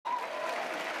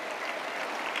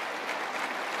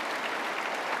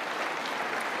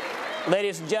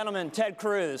Ladies and gentlemen, Ted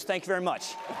Cruz, thank you very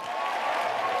much.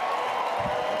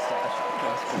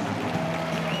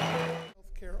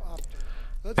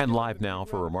 And live now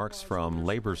for remarks from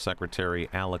Labor Secretary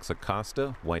Alex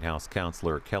Acosta, White House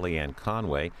Counselor Kellyanne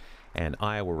Conway, and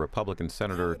Iowa Republican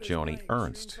Senator Joni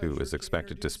Ernst, who is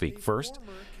expected to speak first.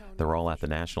 They're all at the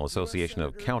National Association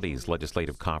of Counties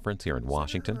Legislative Conference here in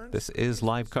Washington. This is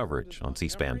live coverage on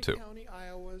C-SPAN 2.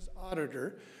 Iowa's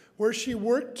auditor, where she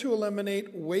worked to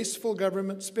eliminate wasteful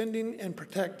government spending and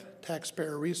protect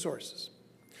taxpayer resources.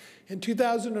 In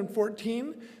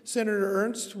 2014, Senator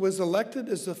Ernst was elected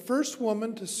as the first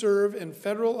woman to serve in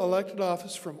federal elected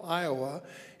office from Iowa,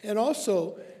 and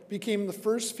also became the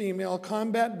first female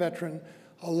combat veteran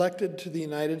elected to the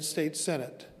United States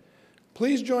Senate.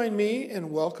 Please join me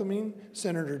in welcoming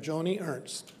Senator Joni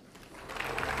Ernst.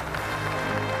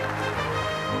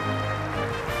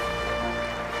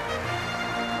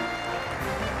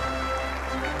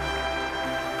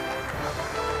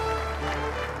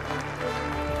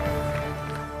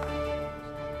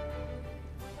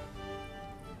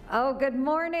 Oh, good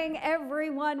morning,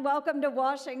 everyone. Welcome to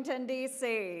Washington,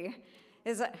 D.C.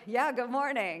 Good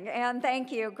morning, and thank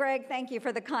you. Greg, thank you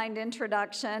for the kind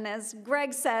introduction. As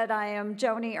Greg said, I am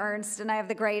Joni Ernst, and I have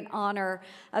the great honor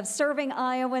of serving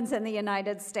Iowans in the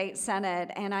United States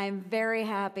Senate, and I'm very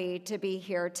happy to be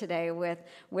here today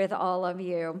with all of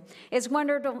you. It's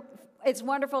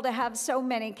wonderful to have so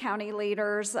many county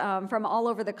leaders from all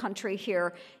over the country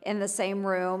here in the same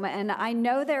room. And I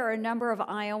know there are a number of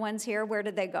Iowans here. Where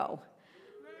did they go?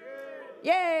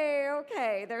 Yay,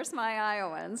 okay, there's my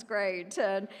Iowans, great.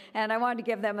 And I wanted to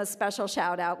give them a special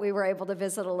shout out. We were able to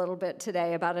visit a little bit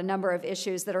today about a number of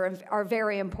issues that are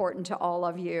very important to all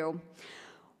of you.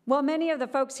 Well, many of the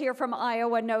folks here from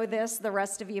Iowa know this, the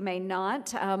rest of you may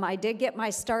not. I did get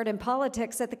my start in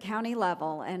politics at the county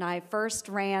level, and I first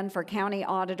ran for county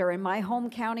auditor in my home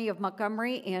county of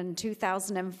Montgomery in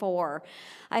 2004.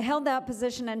 I held that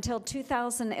position until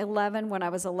 2011 when I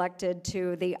was elected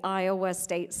to the Iowa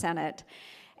State Senate.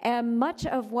 And much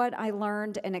of what I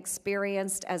learned and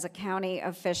experienced as a county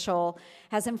official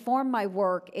has informed my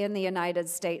work in the United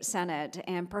States Senate.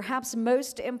 And perhaps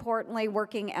most importantly,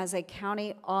 working as a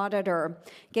county auditor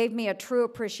gave me a true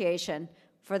appreciation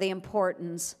for the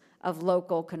importance of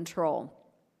local control.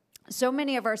 So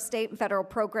many of our state and federal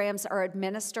programs are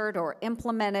administered or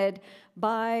implemented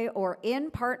by or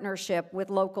in partnership with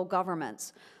local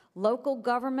governments. Local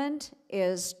government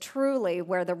is truly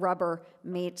where the rubber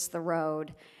meets the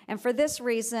road. And for this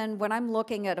reason, when I'm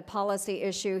looking at a policy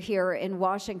issue here in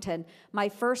Washington, my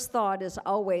first thought is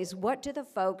always, what do the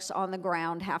folks on the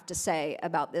ground have to say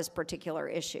about this particular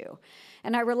issue?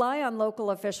 And I rely on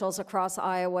local officials across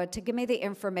Iowa to give me the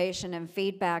information and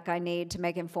feedback I need to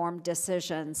make informed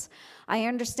decisions. I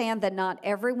understand that not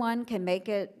everyone can make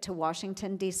it to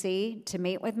Washington, D.C. to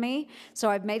meet with me, so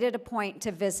I've made it a point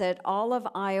to visit all of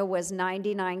Iowa's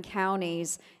 99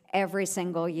 counties every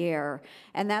single year.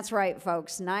 And that's right,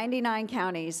 folks, 99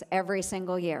 counties every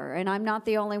single year. And I'm not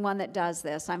the only one that does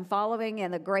this. I'm following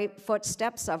in the great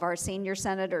footsteps of our senior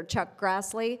Senator Chuck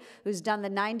Grassley, who's done the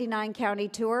 99 county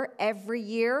tour every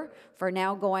year for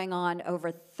now going on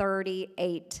over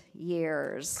 38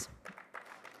 years.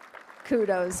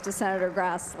 Kudos to Senator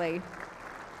Grassley.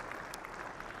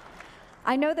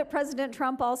 I know that President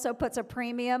Trump also puts a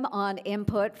premium on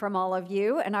input from all of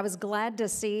you, and I was glad to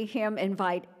see him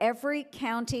invite every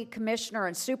county commissioner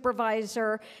and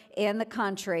supervisor in the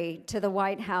country to the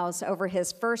White House over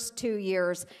his first 2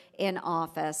 years in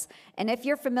office. And if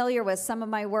you're familiar with some of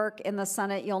my work in the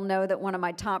Senate, you'll know that one of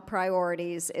my top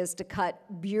priorities is to cut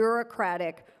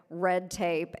bureaucratic red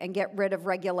tape and get rid of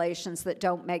regulations that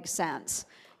don't make sense.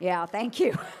 Yeah, thank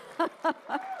you.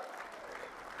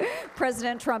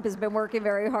 President Trump has been working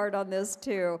very hard on this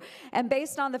too. And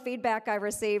based on the feedback I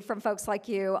received from folks like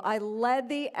you, I led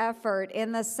the effort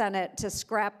in the Senate to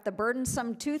scrap the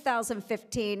burdensome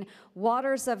 2015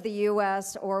 Waters of the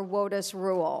U.S. or WOTUS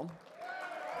rule.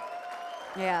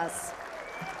 Yes.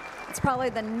 It's probably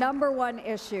the #1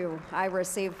 issue I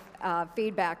received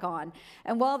feedback on.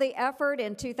 And while the effort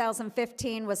in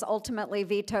 2015 was ultimately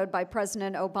vetoed by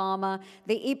President Obama,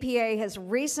 the EPA has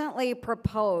recently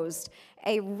proposed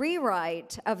a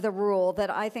rewrite of the rule that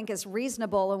I think is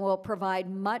reasonable and will provide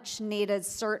much needed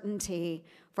certainty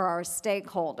for our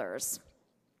stakeholders.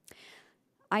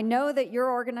 I know that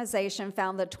your organization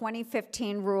found the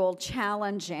 2015 rule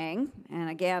challenging, and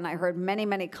again, I heard many,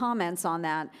 many comments on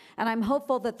that, and I'm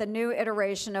hopeful that the new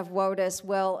iteration of WOTUS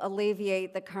will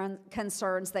alleviate the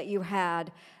concerns that you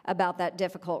had about that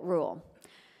difficult rule.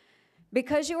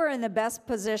 Because you are in the best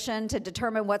position to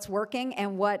determine what's working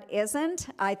and what isn't,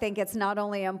 I think it's not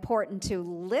only important to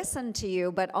listen to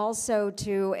you, but also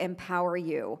to empower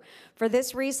you. For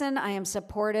this reason, I am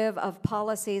supportive of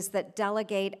policies that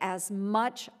delegate as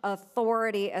much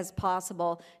authority as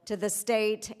possible to the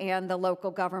state and the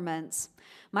local governments.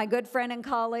 My good friend and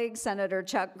colleague, Senator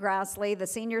Chuck Grassley, the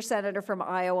senior senator from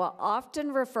Iowa,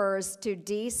 often refers to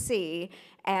D.C.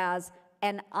 as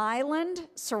an island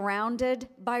surrounded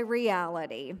by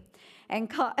reality. And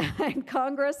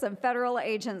Congress and federal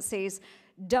agencies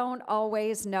don't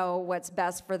always know what's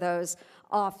best for those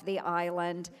off the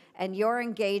island. And your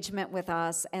engagement with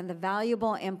us and the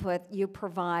valuable input you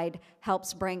provide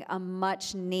helps bring a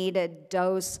much needed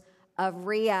dose of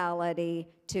reality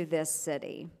to this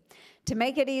city. To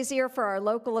make it easier for our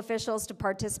local officials to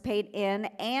participate in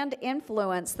and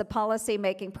influence the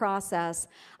policy-making process,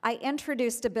 I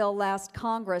introduced a bill last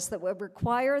Congress that would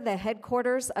require the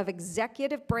headquarters of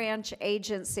executive branch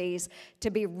agencies to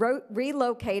be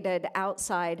relocated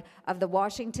outside of the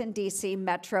Washington, D.C.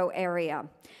 metro area.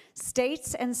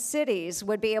 States and cities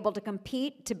would be able to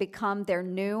compete to become their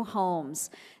new homes.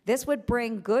 This would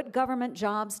bring good government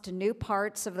jobs to new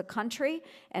parts of the country,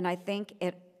 and I think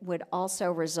it would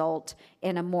also result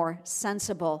in a more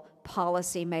sensible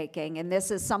policy making. And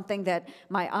this is something that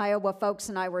my Iowa folks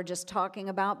and I were just talking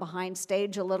about behind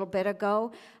stage a little bit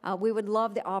ago. We would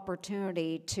love the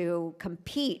opportunity to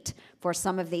compete for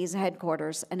some of these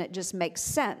headquarters, and it just makes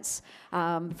sense.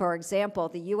 For example,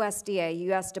 the USDA,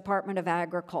 U.S. Department of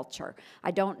Agriculture.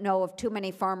 I don't know of too many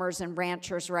farmers and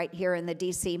ranchers right here in the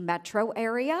D.C. metro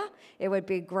area. It would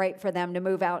be great for them to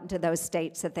move out into those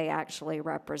states that they actually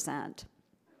represent.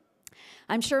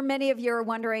 I'm sure many of you are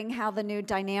wondering how the new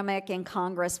dynamic in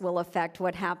Congress will affect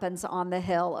what happens on the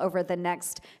Hill over the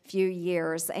next few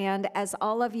years. And as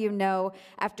all of you know,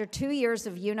 after 2 years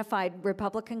of unified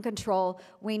Republican control,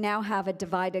 we now have a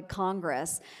divided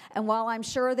Congress. And while I'm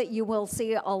sure that you will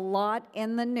see a lot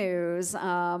in the news,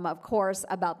 of course,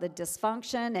 about the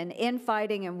dysfunction and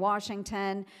infighting in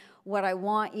Washington, what I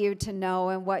want you to know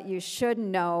and what you should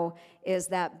know is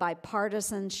that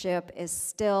bipartisanship is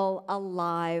still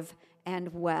alive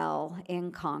and well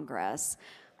in Congress.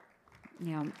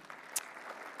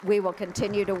 We will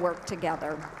continue to work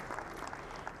together.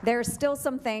 There are still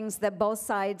some things that both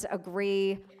sides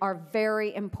agree are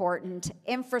very important.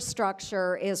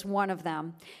 Infrastructure is one of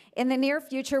them. In the near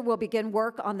future, we'll begin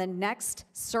work on the next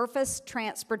surface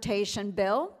transportation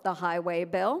bill, the highway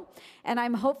bill, and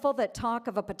I'm hopeful that talk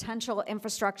of a potential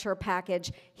infrastructure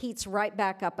package heats right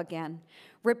back up again.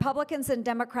 Republicans and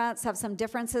Democrats have some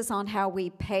differences on how we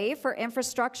pay for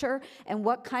infrastructure and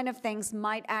what kind of things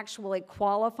might actually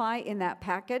qualify in that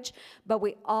package, but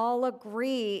we all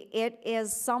agree it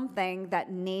is something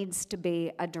that needs to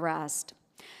be addressed.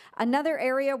 Another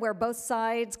area where both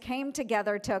sides came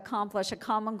together to accomplish a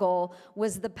common goal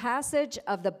was the passage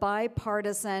of the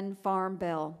bipartisan Farm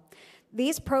Bill.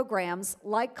 These programs,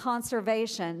 like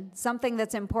conservation, something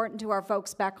that's important to our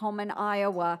folks back home in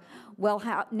Iowa, will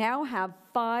now have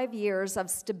 5 years of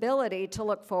stability to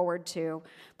look forward to,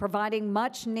 providing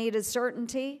much-needed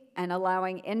certainty and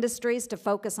allowing industries to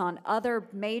focus on other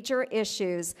major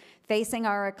issues facing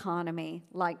our economy,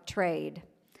 like trade.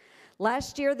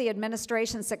 Last year, the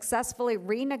administration successfully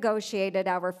renegotiated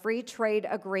our free trade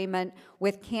agreement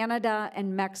with Canada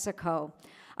and Mexico.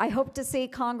 I hope to see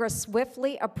Congress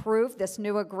swiftly approve this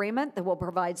new agreement that will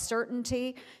provide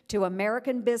certainty to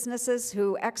American businesses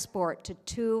who export to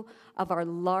 2 of our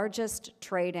largest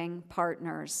trading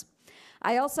partners.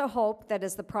 I also hope that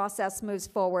as the process moves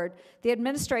forward, the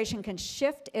administration can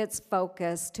shift its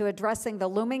focus to addressing the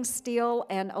looming steel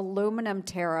and aluminum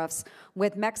tariffs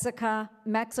with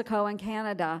Mexico and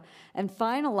Canada and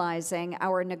finalizing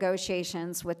our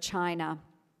negotiations with China.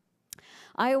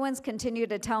 Iowans continue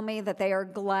to tell me that they are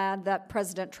glad that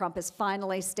President Trump is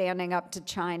finally standing up to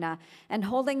China and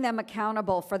holding them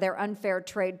accountable for their unfair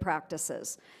trade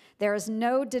practices. There is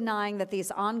no denying that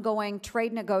these ongoing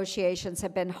trade negotiations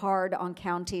have been hard on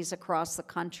counties across the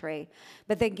country,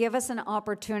 but they give us an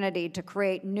opportunity to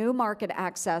create new market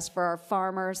access for our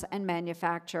farmers and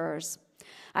manufacturers.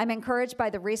 I'm encouraged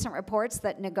by the recent reports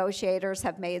that negotiators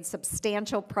have made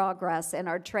substantial progress in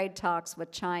our trade talks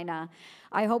with China.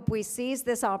 I hope we seize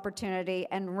this opportunity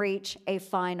and reach a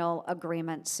final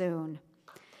agreement soon.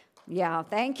 Yeah,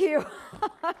 thank you.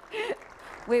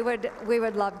 We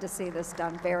would love to see this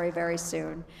done very, very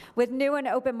soon. With new and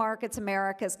open markets,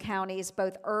 America's counties,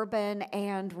 both urban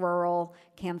and rural,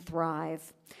 can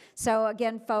thrive. So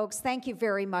again, folks, thank you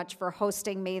very much for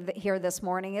hosting me here this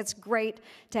morning. It's great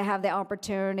to have the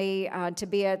opportunity to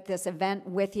be at this event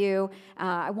with you.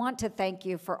 I want to thank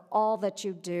you for all that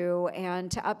you do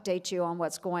and to update you on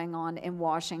what's going on in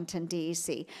Washington,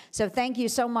 D.C. So thank you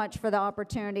so much for the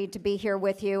opportunity to be here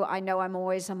with you. I know I'm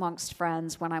always amongst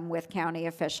friends when I'm with county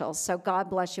officials. So God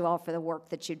bless you all for the work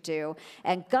that you do.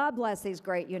 And God bless these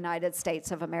great United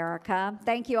States of America.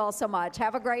 Thank you all so much.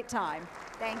 Have a great time.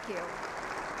 Thank you.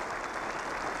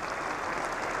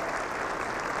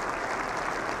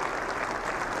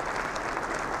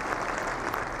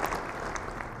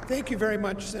 Thank you very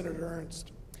much, Senator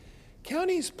Ernst.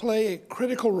 Counties play a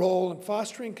critical role in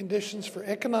fostering conditions for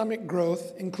economic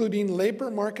growth, including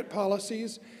labor market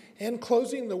policies and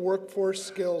closing the workforce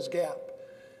skills gap.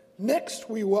 Next,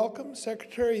 we welcome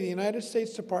Secretary of the United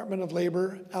States Department of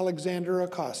Labor, Alex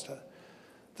Acosta.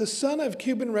 The son of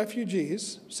Cuban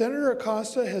refugees, Senator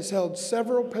Acosta has held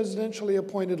several presidentially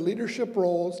appointed leadership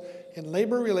roles in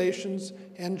labor relations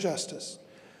and justice.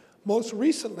 Most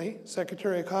recently,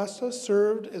 Secretary Acosta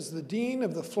served as the Dean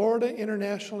of the Florida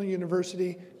International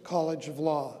University College of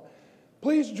Law.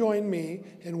 Please join me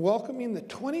in welcoming the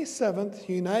 27th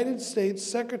United States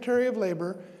Secretary of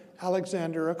Labor, Alex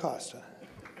Acosta.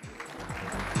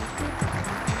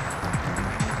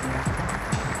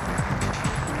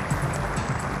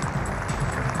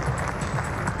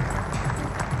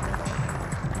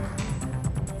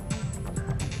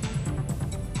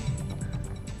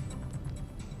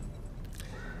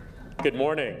 Good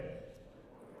morning.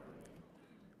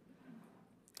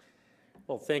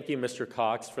 Well, thank you, Mr.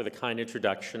 Cox, for the kind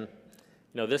introduction. You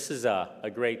know, this is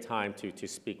a great time to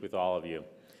speak with all of you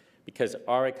because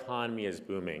our economy is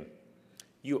booming.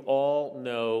 You all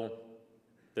know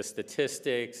the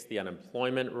statistics, the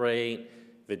unemployment rate,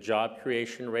 the job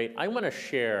creation rate. I want to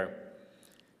share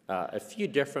a few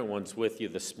different ones with you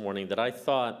this morning that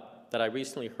I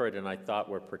recently heard and I thought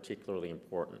were particularly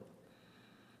important.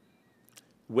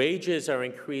 Wages are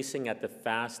increasing at the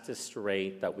fastest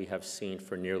rate that we have seen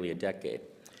for nearly a decade.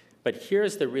 But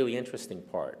here's the really interesting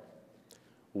part.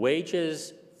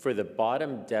 Wages for the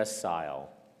bottom decile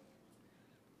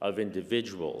of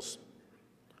individuals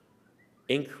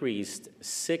increased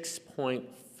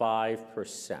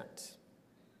 6.5%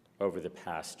 over the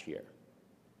past year.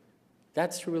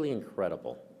 That's really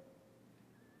incredible.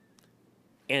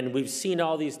 And we've seen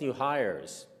all these new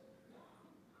hires,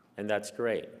 and that's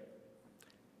great.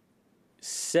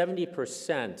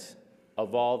 70%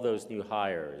 of all those new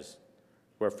hires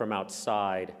were from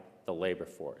outside the labor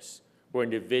force, were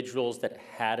individuals that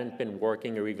hadn't been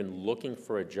working or even looking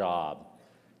for a job,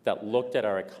 that looked at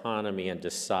our economy and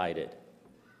decided,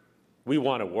 we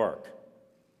want to work,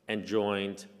 and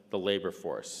joined the labor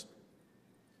force.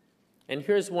 And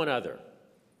here's one other.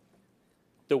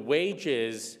 The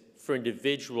wages for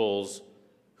individuals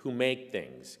who make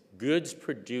things,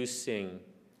 goods-producing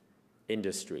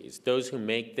industries, those who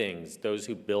make things, those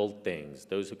who build things,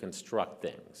 those who construct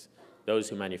things, those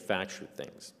who manufacture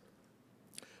things.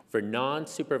 For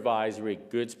non-supervisory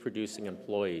goods-producing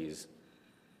employees,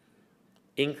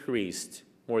 increased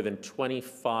more than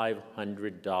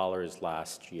 $2,500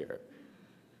 last year.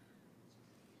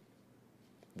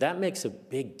 That makes a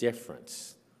big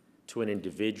difference to an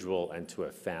individual and to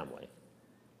a family.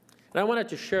 And I wanted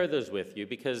to share those with you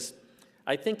because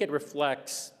I think it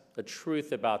reflects the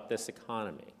truth about this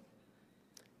economy.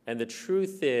 And the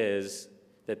truth is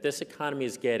that this economy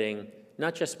is getting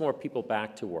not just more people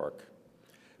back to work,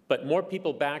 but more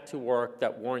people back to work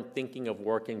that weren't thinking of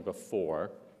working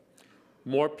before,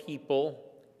 more people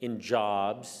in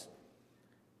jobs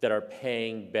that are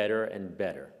paying better and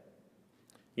better.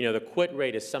 You know, the quit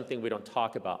rate is something we don't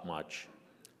talk about much,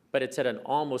 but it's at an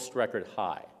almost record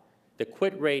high. The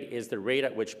quit rate is the rate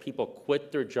at which people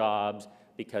quit their jobs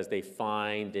because they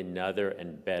find another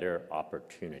and better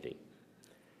opportunity.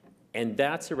 And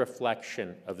that's a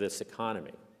reflection of this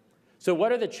economy. So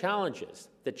what are the challenges?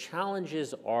 The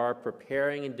challenges are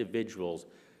preparing individuals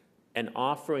and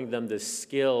offering them the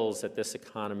skills that this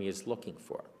economy is looking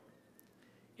for.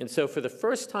 And so for the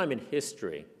first time in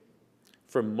history,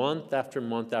 for month after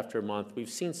month after month,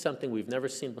 we've seen something we've never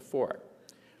seen before.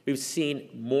 We've seen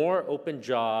more open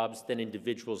jobs than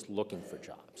individuals looking for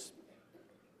jobs.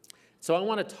 So I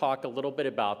want to talk a little bit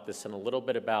about this and a little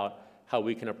bit about how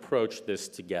we can approach this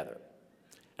together.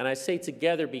 And I say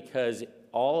together because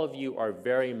all of you are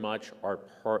very much our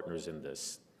partners in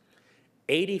this.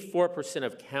 84%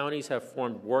 of counties have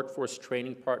formed workforce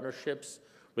training partnerships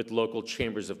with local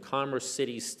chambers of commerce,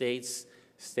 cities, states.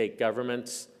 state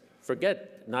governments,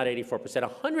 forget not 84%,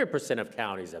 100% of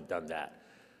counties have done that.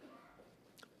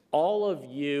 All of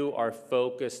you are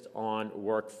focused on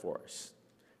workforce.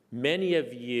 Many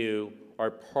of you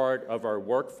are part of our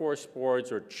workforce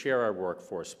boards or chair our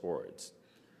workforce boards.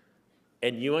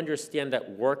 And you understand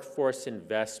that workforce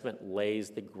investment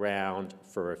lays the ground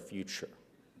for a future.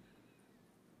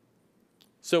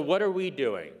 So what are we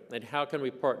doing, and how can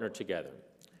we partner together?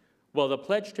 Well, the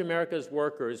Pledge to America's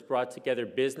Workers brought together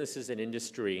businesses and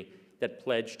industry that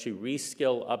pledged to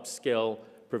reskill, upskill,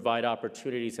 provide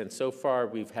opportunities, and so far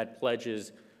we've had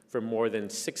pledges for more than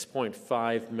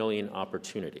 6.5 million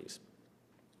opportunities.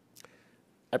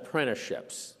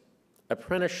 Apprenticeships.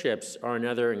 Apprenticeships are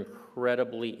another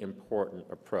incredibly important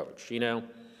approach. You know,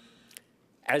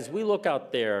 as we look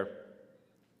out there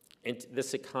into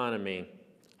this economy,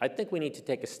 I think we need to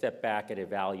take a step back and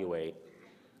evaluate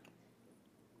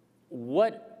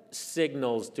what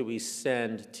signals do we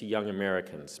send to young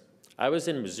Americans. I was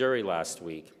in Missouri last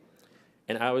week,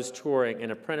 and I was touring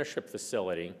an apprenticeship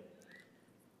facility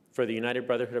for the United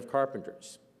Brotherhood of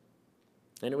Carpenters.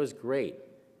 And it was great.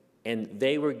 And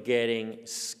they were getting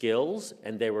skills,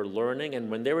 and they were learning, and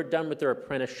when they were done with their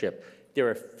apprenticeship, they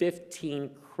were 15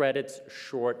 credits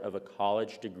short of a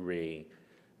college degree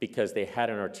because they had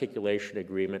an articulation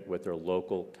agreement with their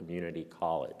local community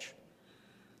college.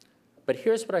 But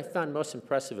here's what I found most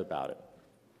impressive about it.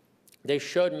 They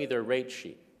showed me their rate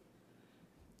sheet.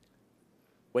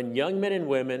 When young men and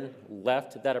women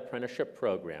left that apprenticeship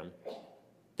program,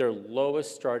 their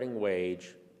lowest starting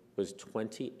wage was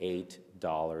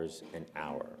 $28 an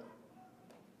hour.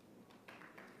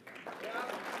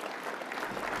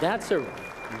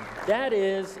 That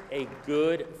is a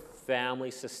good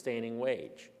family-sustaining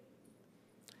wage.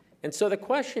 And so the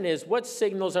question is, what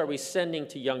signals are we sending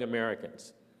to young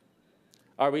Americans?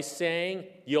 Are we saying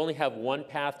you only have one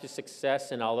path to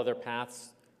success and all other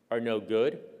paths are no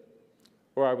good?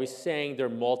 Or are we saying there are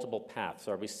multiple paths?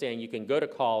 Are we saying you can go to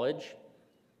college,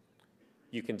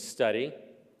 you can study,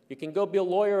 you can go be a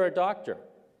lawyer or a doctor.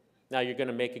 Now you're going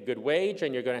to make a good wage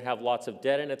and you're going to have lots of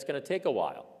debt and it's going to take a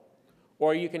while.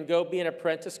 Or you can go be an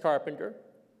apprentice carpenter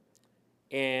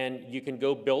and you can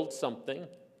go build something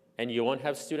and you won't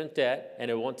have student debt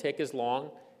and it won't take as long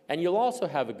and you'll also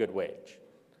have a good wage.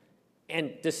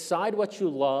 And decide what you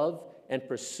love and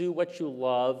pursue what you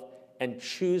love and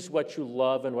choose what you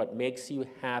love and what makes you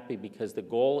happy, because the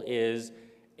goal is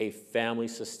a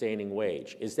family-sustaining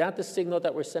wage. Is that the signal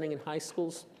that we're sending in high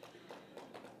schools?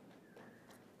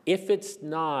 If it's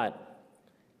not,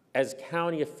 as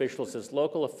county officials, as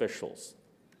local officials,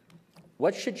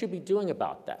 what should you be doing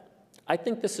about that? I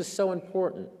think this is so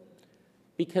important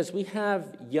because we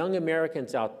have young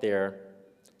Americans out there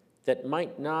that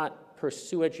might not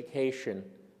pursue education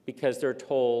because they're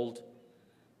told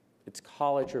it's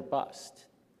college or bust,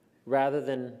 rather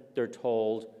than they're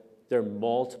told there are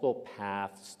multiple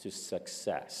paths to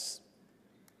success.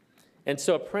 And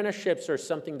so apprenticeships are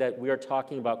something that we are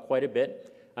talking about quite a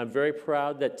bit. I'm very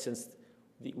proud that since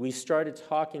we started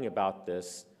talking about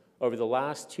this, over the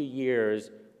last 2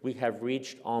 years, we have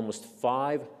reached almost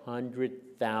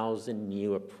 500,000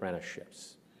 new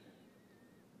apprenticeships.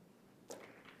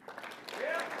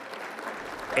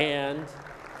 And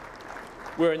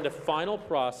we're in the final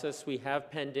process. We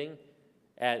have pending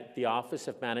at the Office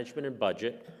of Management and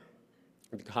Budget.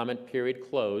 The comment period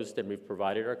closed, and we've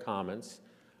provided our comments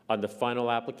on the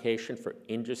final application for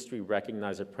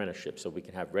industry-recognized apprenticeships. So we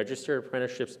can have registered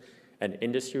apprenticeships and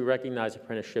industry-recognized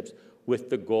apprenticeships with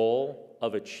the goal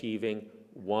of achieving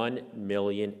 1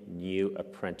 million new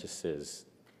apprentices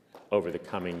over the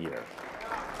coming year.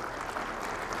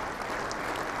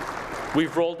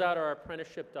 We've rolled out our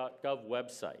apprenticeship.gov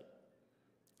website,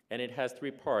 and it has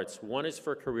 3 parts. One is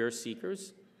for career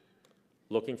seekers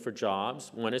looking for jobs.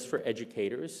 One is for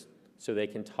educators, so they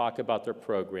can talk about their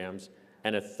programs.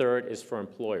 And a third is for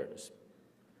employers.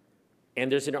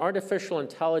 And there's an artificial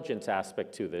intelligence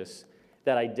aspect to this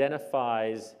that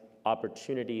identifies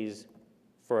opportunities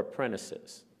for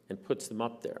apprentices and puts them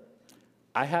up there.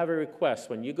 I have a request.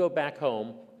 When you go back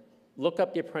home, look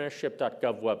up the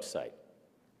apprenticeship.gov website.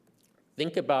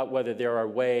 Think about whether there are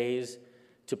ways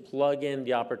to plug in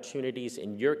the opportunities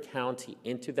in your county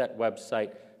into that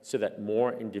website so that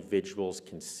more individuals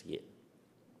can see it.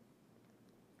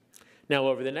 Now,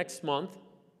 over the next month,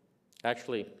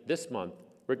 actually this month,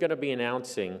 we're going to be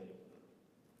announcing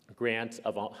grants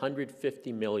of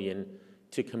 $150 million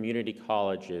to community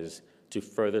colleges to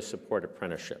further support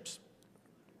apprenticeships.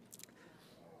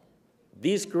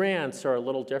 These grants are a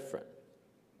little different.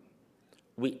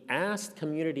 We asked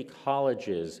community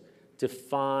colleges to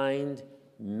find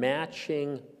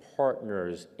matching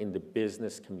partners in the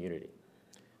business community.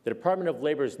 The Department of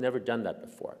Labor has never done that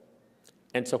before.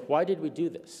 And so why did we do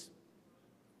this?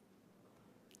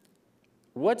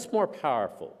 What's more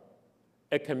powerful?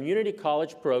 A community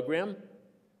college program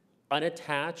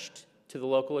unattached to the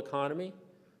local economy,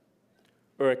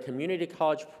 or a community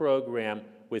college program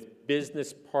with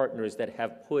business partners that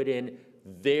have put in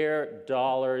their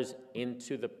dollars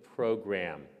into the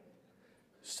program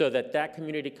so that that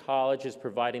community college is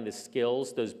providing the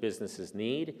skills those businesses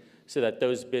need, so that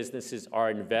those businesses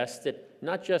are invested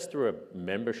not just through a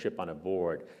membership on a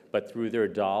board, but through their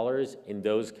dollars in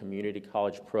those community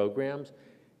college programs.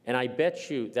 And I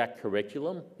bet you that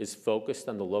curriculum is focused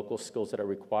on the local skills that are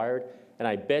required. And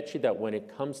I bet you that when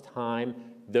it comes time,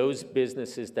 those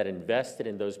businesses that invested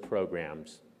in those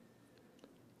programs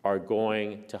are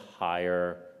going to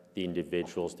hire the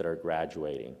individuals that are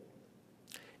graduating.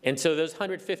 And so those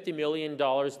 $150 million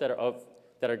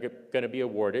that are going to be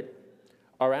awarded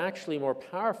are actually more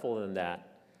powerful than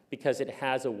that because it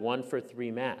has a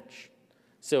 1-for-3 match.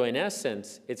 So in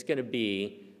essence, it's going to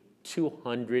be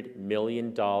 $200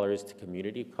 million to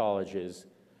community colleges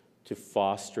to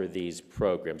foster these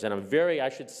programs. And I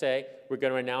should say, we're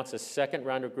going to announce a second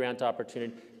round of grant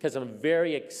opportunity because I'm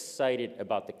very excited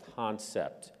about the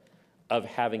concept of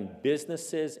having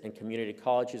businesses and community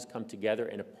colleges come together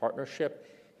in a partnership.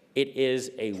 It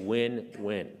is a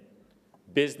win-win.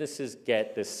 Businesses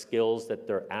get the skills that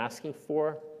they're asking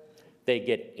for. They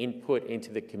get input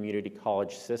into the community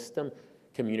college system.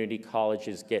 Community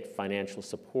colleges get financial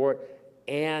support,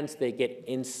 and they get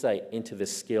insight into the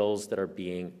skills that are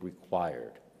being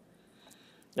required.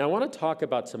 Now, I want to talk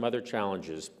about some other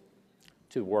challenges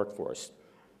to the workforce,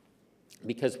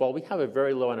 because while we have a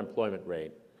very low unemployment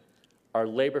rate, our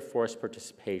labor force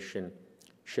participation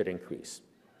should increase.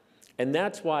 And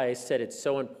that's why I said it's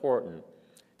so important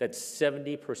that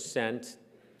 70%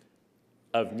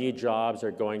 of new jobs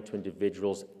are going to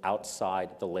individuals outside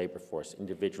the labor force,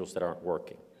 individuals that aren't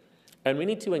working. And we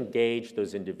need to engage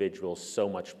those individuals so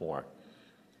much more.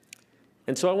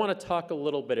 And so I want to talk a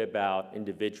little bit about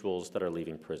individuals that are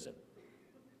leaving prison.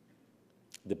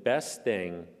 The best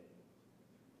thing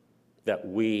that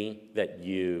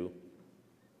you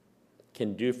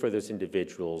can do for those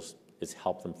individuals is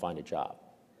help them find a job.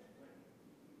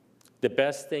 The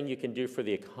best thing you can do for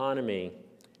the economy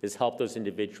is help those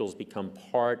individuals become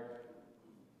part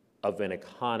of an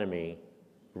economy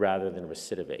rather than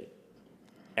recidivate.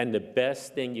 And the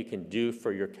best thing you can do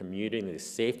for your community and the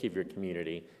safety of your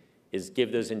community is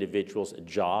give those individuals a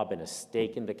job and a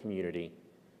stake in the community,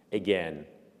 again,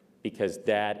 because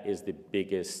that is the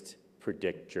biggest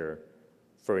predictor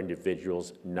for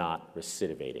individuals not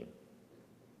recidivating.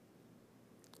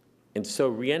 And so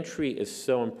reentry is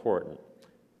so important.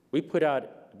 We put out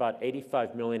about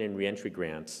 $85 million in reentry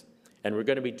grants, and we're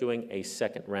going to be doing a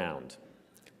second round.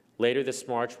 Later this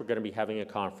March, we're going to be having a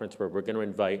conference where we're going to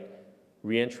invite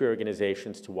reentry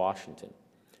organizations to Washington.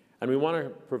 And we want to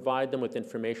provide them with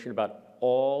information about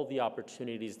all the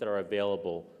opportunities that are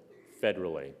available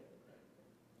federally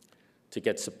to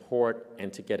get support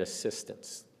and to get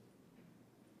assistance.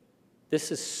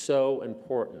 This is so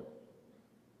important.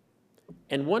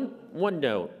 And one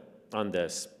note on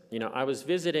this, I was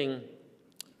visiting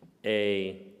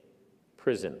a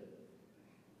prison,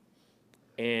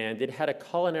 and it had a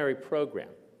culinary program.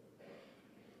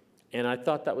 And I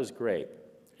thought that was great.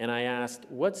 And I asked,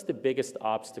 what's the biggest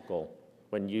obstacle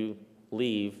when you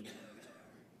leave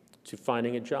to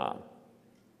finding a job?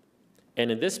 And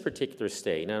in this particular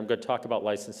state, and I'm going to talk about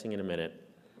licensing in a minute,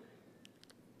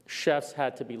 chefs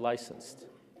had to be licensed.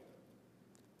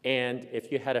 And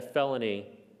if you had a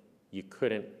felony, you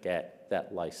couldn't get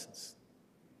that license.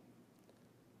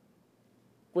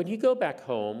 When you go back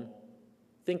home,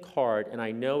 think hard, and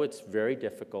I know it's very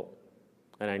difficult,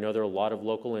 and I know there are a lot of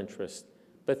local interests,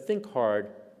 but think hard.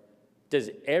 Does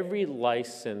every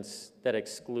license that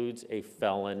excludes a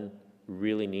felon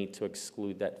really need to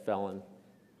exclude that felon?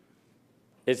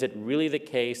 Is it really the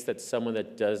case that someone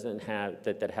that doesn't have,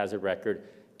 that has a record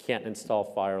can't install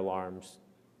fire alarms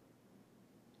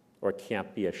or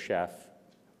can't be a chef?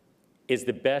 Is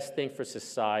the best thing for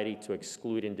society to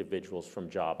exclude individuals from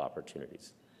job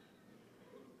opportunities?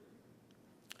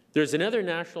 There's another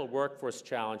national workforce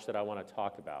challenge that I want to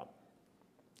talk about,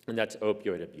 and that's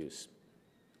opioid abuse.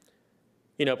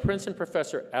 Princeton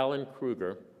professor Alan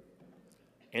Kruger,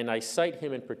 and I cite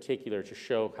him in particular to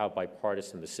show how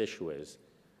bipartisan this issue is,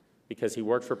 because he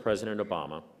worked for President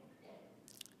Obama.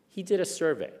 He did a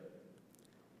survey,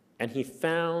 and he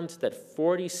found that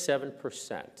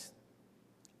 47%,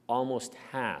 almost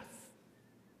half,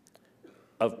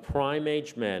 of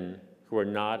prime-age men who are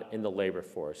not in the labor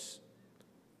force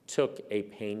took a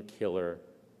painkiller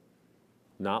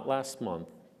not last month,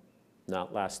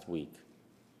 not last week,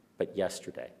 but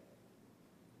yesterday.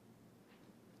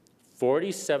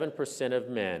 47% of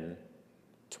men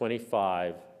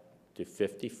 25 to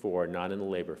 54, not in the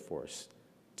labor force,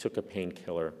 took a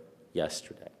painkiller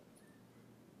yesterday.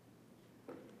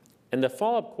 And the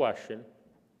follow-up question,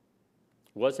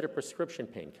 was it a prescription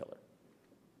painkiller?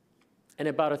 And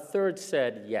about a third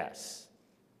said yes.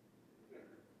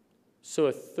 So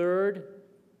a third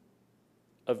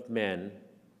of men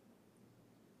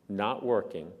not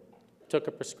working took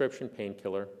a prescription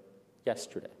painkiller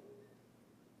yesterday.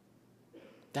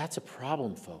 That's a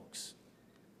problem, folks.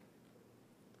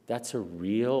 That's a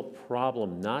real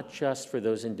problem, not just for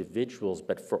those individuals,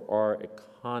 but for our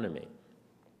economy.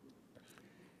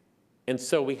 And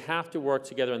so we have to work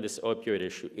together on this opioid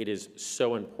issue. It is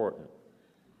so important.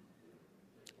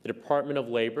 The Department of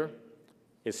Labor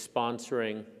is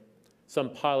sponsoring some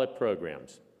pilot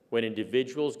programs. When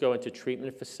individuals go into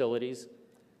treatment facilities,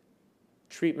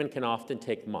 treatment can often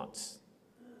take months.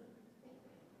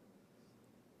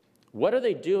 What are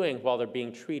they doing while they're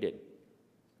being treated?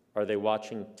 Are they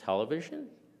watching television,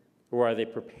 or are they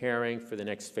preparing for the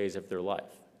next phase of their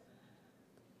life?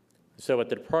 So what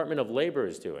the Department of Labor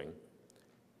is doing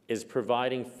is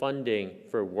providing funding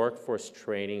for workforce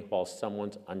training while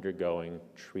someone's undergoing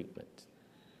treatment.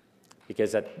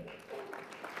 Because at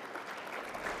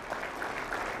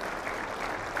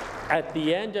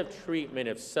the end of treatment,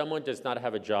 if someone does not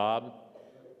have a job,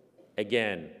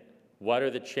 again, what are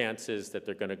the chances that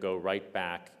they're going to go right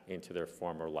back into their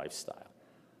former lifestyle?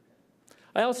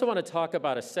 I also want to talk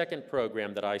about a second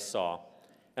program that I saw,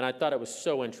 and I thought it was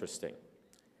so interesting.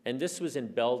 And this was in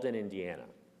Belden, Indiana.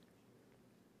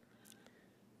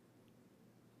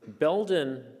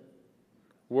 Belden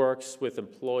works with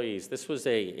employees. This was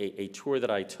a tour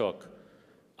that I took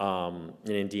in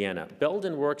Indiana.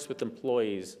 Belden works with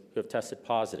employees who have tested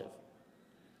positive.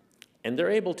 And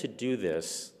they're able to do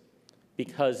this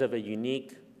because of a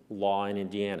unique law in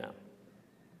Indiana.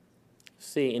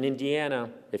 See, in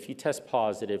Indiana, if you test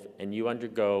positive and you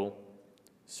undergo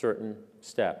certain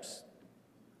steps,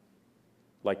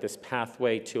 like this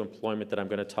pathway to employment that I'm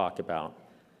going to talk about,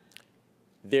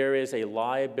 there is a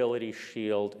liability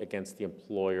shield against the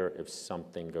employer if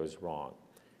something goes wrong.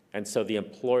 And so the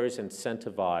employer is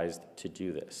incentivized to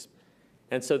do this.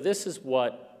 And so this is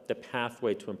what the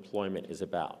pathway to employment is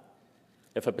about.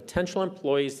 If a potential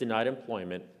employee is denied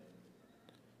employment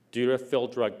due to a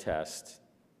failed drug test,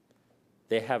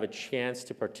 they have a chance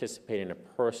to participate in a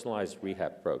personalized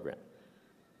rehab program.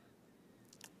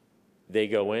 They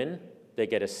go in, they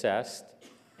get assessed,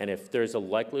 and if there's a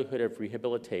likelihood of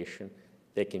rehabilitation,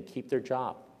 they can keep their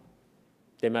job.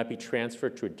 They might be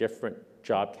transferred to a different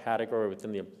job category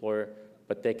within the employer,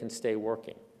 but they can stay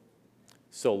working,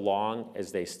 so long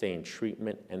as they stay in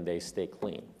treatment and they stay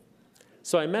clean.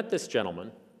 So I met this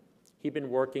gentleman. He'd been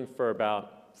working for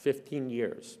about 15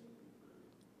 years.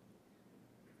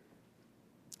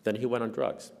 Then he went on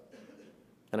drugs.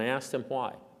 And I asked him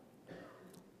why.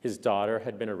 His daughter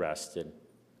had been arrested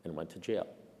and went to jail.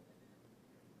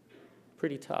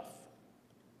 Pretty tough.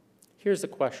 Here's the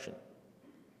question.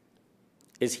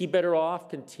 Is he better off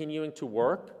continuing to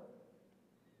work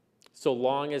so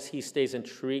long as he stays in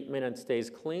treatment and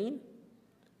stays clean?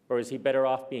 Or is he better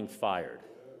off being fired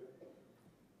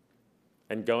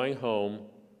and going home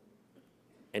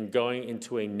and going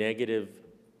into a negative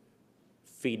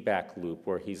feedback loop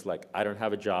where he's like, I don't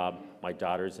have a job, my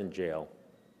daughter's in jail,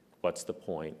 what's the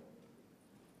point?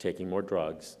 Taking more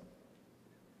drugs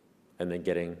and then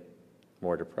getting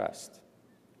more depressed.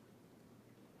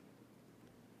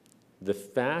 The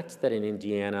fact that in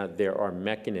Indiana there are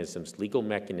mechanisms, legal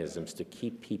mechanisms, to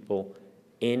keep people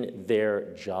in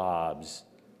their jobs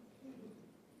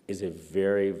is a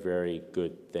very, very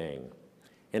good thing.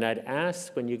 And I'd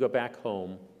ask when you go back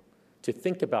home to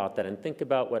think about that and think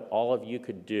about what all of you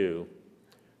could do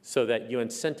so that you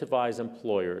incentivize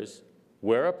employers,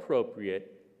 where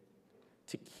appropriate,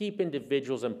 to keep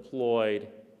individuals employed,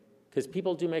 because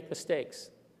people do make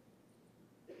mistakes.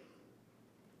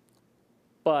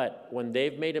 But when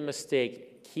they've made a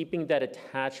mistake, keeping that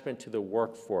attachment to the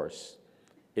workforce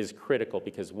is critical,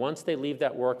 because once they leave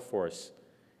that workforce,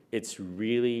 it's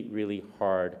really, really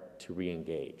hard to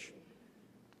re-engage.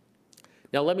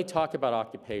 Now let me talk about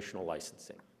occupational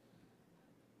licensing.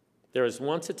 There was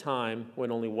once a time when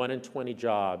only 1 in 20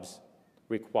 jobs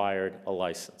required a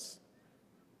license.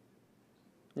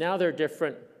 Now there are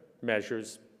different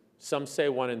measures. Some say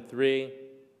 1 in 3,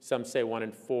 some say 1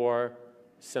 in 4,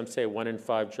 some say 1 in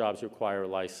 5 jobs require a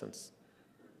license.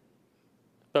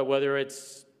 But whether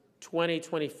it's 20,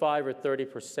 25, or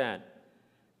 30%,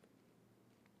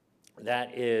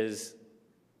 that is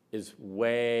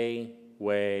way,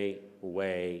 way,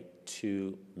 way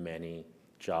too many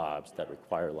jobs that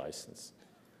require license.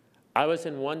 I was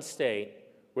in one state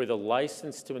where the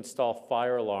license to install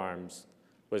fire alarms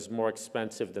was more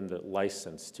expensive than the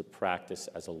license to practice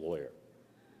as a lawyer.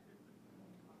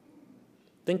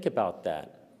 Think about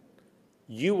that.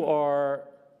 You are,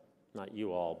 not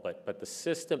you all, but the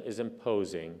system is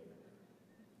imposing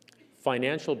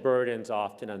financial burdens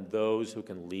often on those who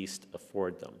can least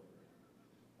afford them.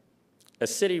 A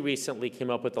city recently came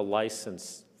up with a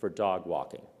license for dog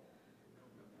walking.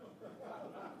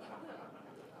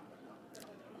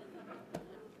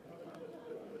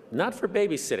 Not for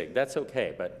babysitting, that's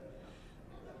okay, but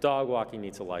dog walking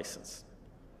needs a license.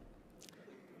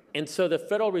 And so the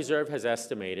Federal Reserve has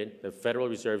estimated, the Federal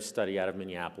Reserve study out of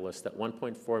Minneapolis, that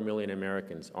 1.4 million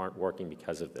Americans aren't working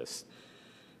because of this.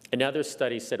 Another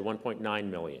study said 1.9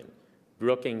 million.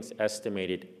 Brookings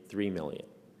estimated 3 million.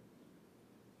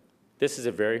 This is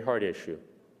a very hard issue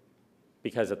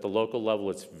because at the local level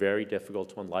it's very difficult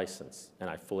to unlicense, and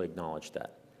I fully acknowledge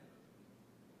that.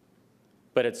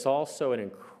 But it's also an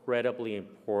incredibly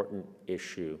important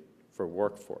issue for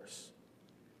workforce.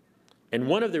 And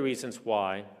one of the reasons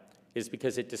why is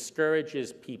because it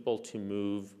discourages people to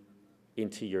move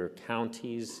into your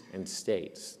counties and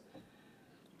states.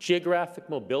 Geographic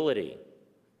mobility,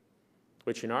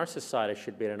 which in our society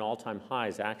should be at an all-time high,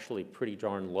 is actually pretty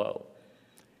darn low.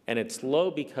 And it's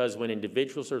low because when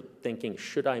individuals are thinking,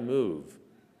 should I move?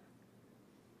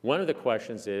 One of the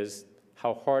questions is,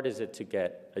 how hard is it to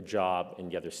get a job in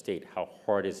the other state? How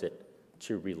hard is it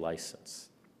to relicense?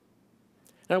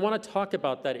 And I want to talk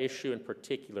about that issue in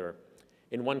particular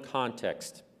in one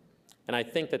context. And I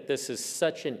think that this is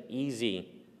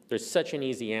there's such an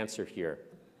easy answer here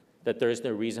that there is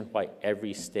no reason why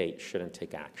every state shouldn't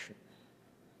take action.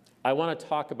 I want to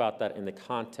talk about that in the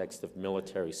context of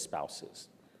military spouses.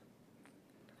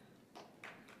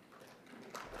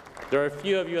 There are a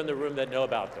few of you in the room that know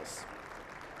about this.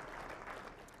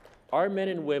 Our men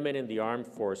and women in the armed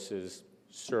forces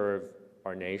serve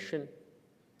our nation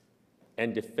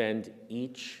and defend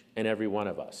each and every one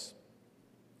of us.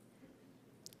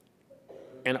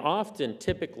 And often,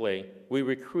 typically, we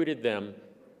recruited them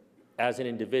as an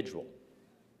individual.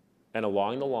 And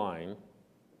along the line,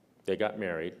 they got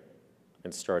married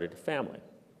and started a family.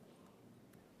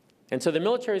 And so the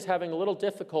military is having a little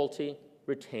difficulty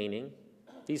retaining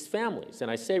these families.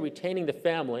 And I say retaining the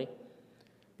family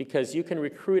because you can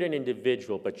recruit an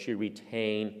individual, but you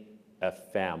retain a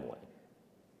family.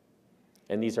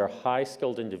 And these are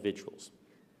high-skilled individuals.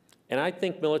 And I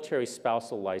think military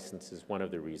spousal license is one of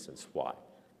the reasons why.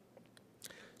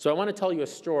 So I want to tell you a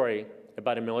story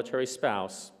about a military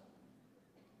spouse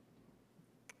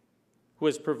who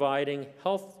is providing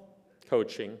health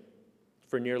coaching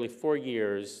for nearly 4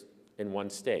 years in one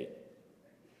state.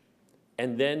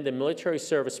 And then the military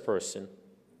service person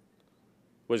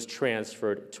was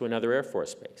transferred to another Air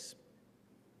Force base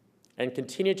and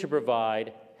continued to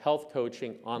provide health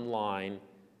coaching online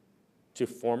to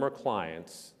former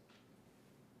clients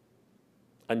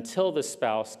until the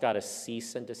spouse got a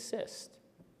cease and desist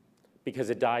because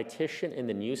a dietitian in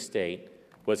the new state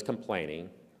was complaining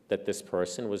that this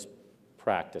person was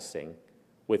practicing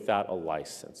without a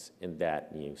license in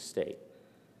that new state.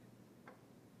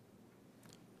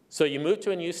 So you move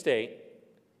to a new state,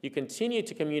 you continue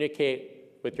to communicate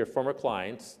with your former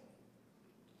clients,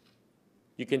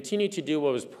 you continue to do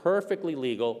what was perfectly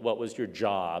legal, what was your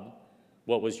job,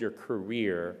 what was your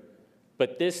career,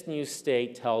 but this new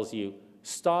state tells you,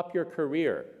 stop your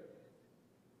career.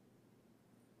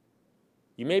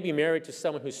 You may be married to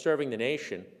someone who's serving the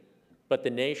nation, but the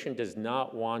nation does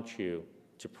not want you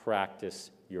to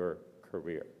practice your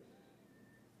career.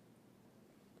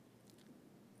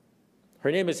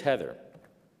 Her name is Heather,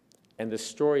 and the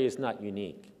story is not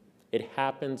unique. It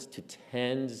happens to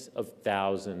tens of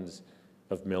thousands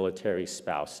of military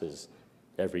spouses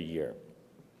every year.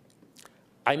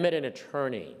 I met an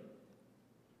attorney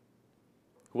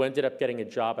who ended up getting a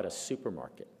job at a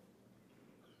supermarket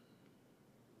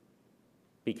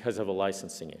because of a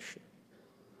licensing issue.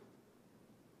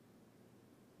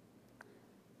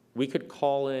 We could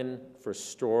call in for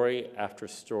story after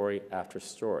story after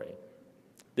story.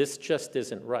 This just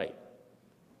isn't right.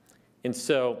 And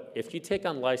so if you take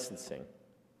on licensing,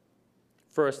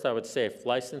 first I would say if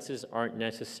licenses aren't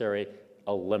necessary,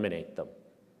 eliminate them.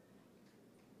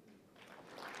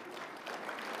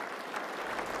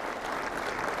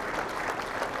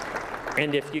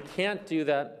 And if you can't do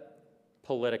that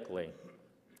politically,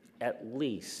 at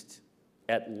least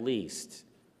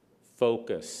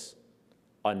focus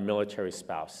on military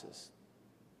spouses.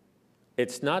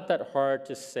 It's not that hard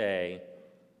to say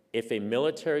if a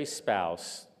military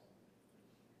spouse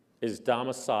is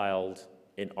domiciled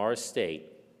in our state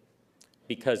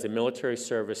because a military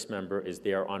service member is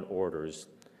there on orders,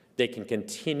 they can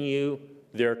continue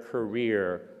their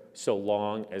career so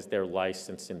long as they're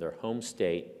licensed in their home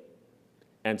state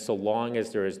and so long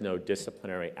as there is no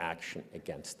disciplinary action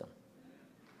against them.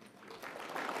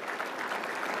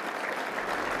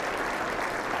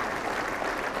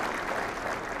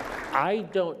 I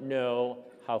don't know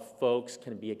how folks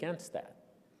can be against that.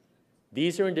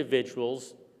 These are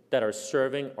individuals that are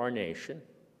serving our nation,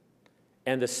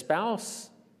 and the spouse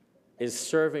is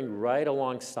serving right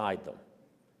alongside them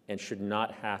and should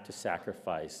not have to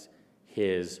sacrifice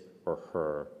his or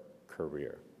her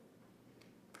career.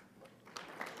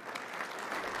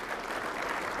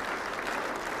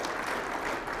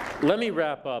 Let me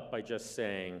wrap up by just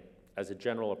saying, as a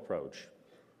general approach,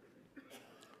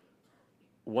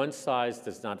 one size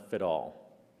does not fit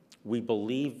all. We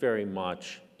believe very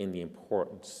much in the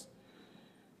importance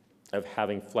of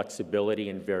having flexibility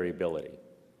and variability.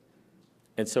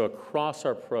 And so across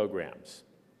our programs,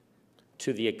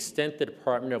 to the extent the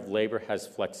Department of Labor has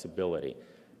flexibility,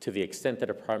 to the extent the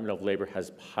Department of Labor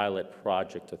has pilot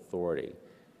project authority,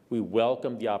 we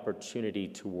welcome the opportunity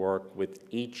to work with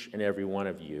each and every one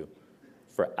of you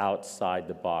for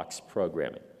outside-the-box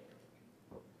programming.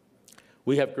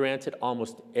 We have granted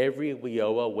almost every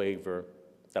WIOA waiver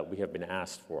that we have been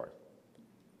asked for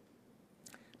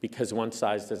because one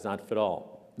size does not fit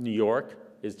all. New York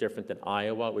is different than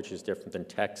Iowa, which is different than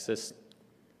Texas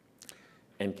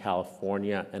and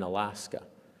California and Alaska.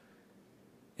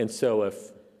 And so if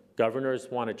governors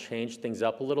want to change things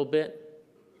up a little bit,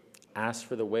 ask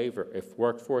for the waiver. If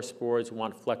workforce boards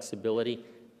want flexibility,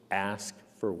 ask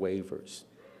for waivers.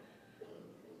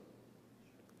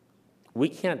 We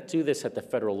can't do this at the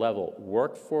federal level.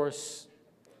 Workforce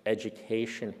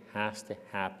education has to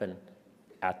happen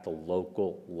at the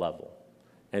local level.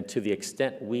 And to the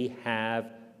extent we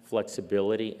have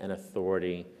flexibility and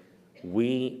authority,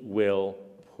 we will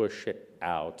push it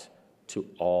out to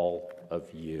all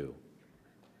of you.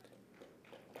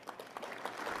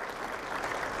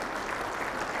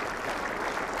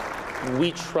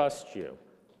 We trust you.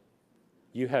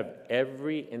 You have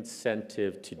every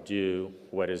incentive to do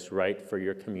what is right for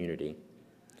your community,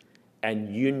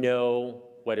 and you know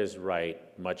what is right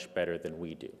much better than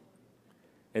we do.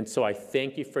 And so I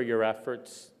thank you for your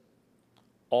efforts.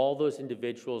 All those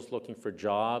individuals looking for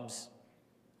jobs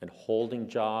and holding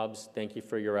jobs, thank you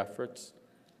for your efforts.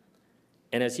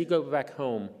 And as you go back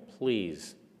home,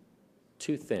 please,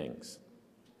 two things.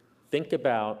 Think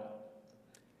about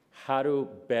how to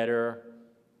better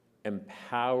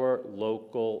empower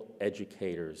local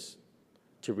educators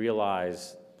to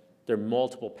realize there are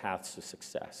multiple paths to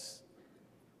success.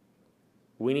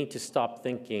 We need to stop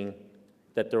thinking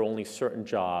that there are only certain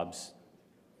jobs,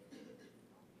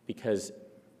 because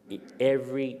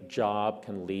every job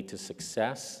can lead to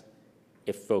success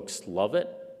if folks love it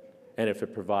and if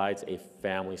it provides a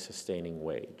family-sustaining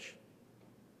wage.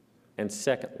 And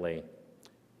secondly,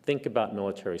 think about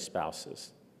military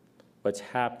spouses. What's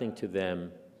happening to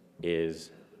them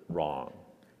is wrong.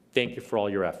 Thank you for all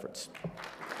your efforts.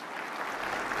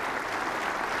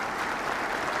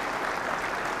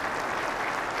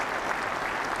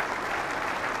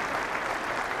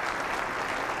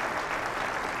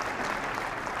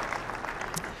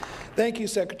 Thank you,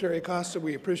 Secretary Acosta.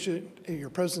 We appreciate your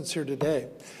presence here today.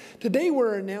 Today,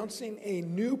 we're announcing a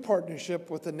new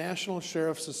partnership with the National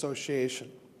Sheriff's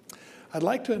Association. I'd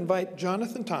like to invite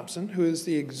Jonathan Thompson, who is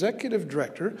the Executive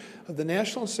Director of the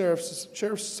National Sheriff's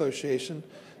Association,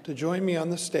 to join me on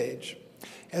the stage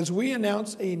as we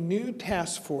announce a new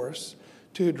task force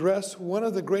to address one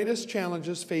of the greatest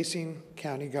challenges facing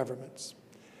county governments.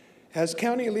 As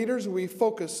county leaders, we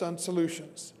focus on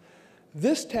solutions.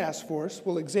 This task force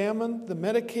will examine the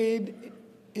Medicaid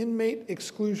inmate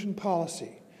exclusion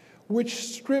policy, which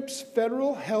strips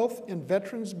federal health and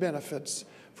veterans benefits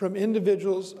from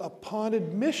individuals upon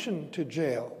admission to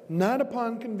jail, not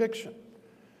upon conviction,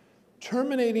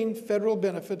 terminating federal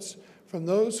benefits from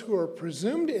those who are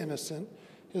presumed innocent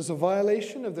is a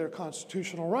violation of their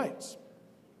constitutional rights.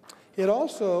 It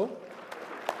also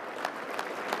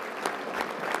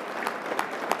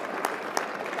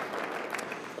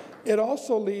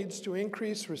leads to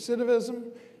increased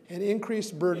recidivism and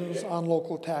increased burdens on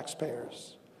local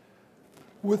taxpayers.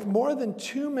 With more than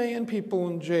 2 million people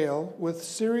in jail with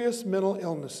serious mental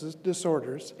illnesses,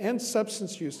 disorders, and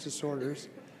substance use disorders,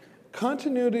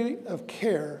 continuity of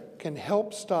care can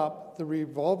help stop the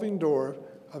revolving door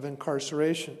of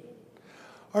incarceration.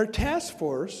 Our task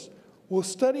force will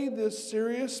study this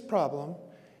serious problem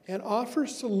and offer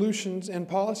solutions and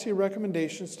policy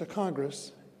recommendations to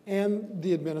Congress and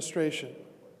the administration.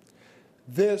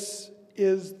 This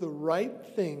is the right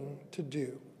thing to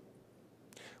do.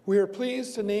 We are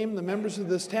pleased to name the members of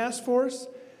this task force.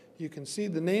 You can see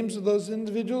the names of those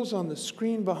individuals on the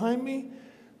screen behind me.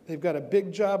 They've got a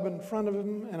big job in front of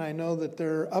them, and I know that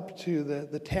they're up to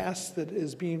the task that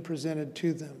is being presented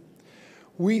to them.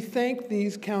 We thank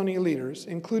these county leaders,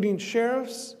 including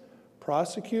sheriffs,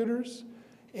 prosecutors,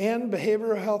 and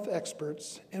behavioral health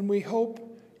experts, and we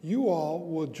hope you all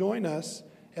will join us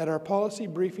at our policy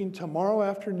briefing tomorrow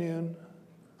afternoon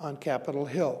on Capitol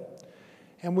Hill.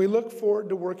 And we look forward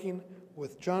to working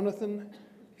with Jonathan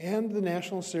and the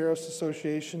National Sheriff's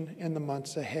Association in the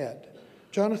months ahead.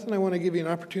 Jonathan, I want to give you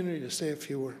an opportunity to say a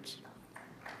few words.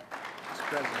 Mr.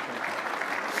 President, thank you.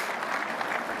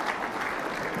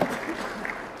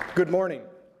 Good morning.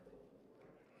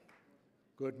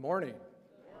 Good morning.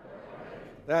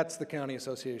 That's the county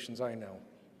associations I know.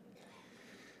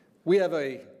 We have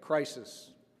a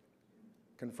crisis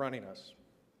confronting us.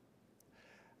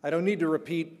 I don't need to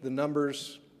repeat the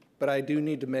numbers, but I do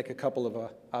need to make a couple of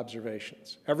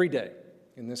observations. Every day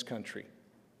in this country,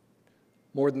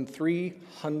 more than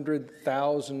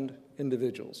 300,000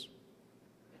 individuals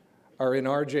are in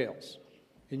our jails,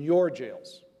 in your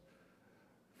jails,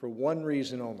 for one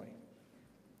reason only,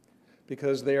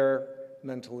 because they are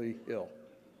mentally ill.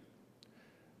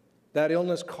 That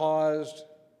illness caused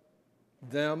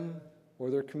them or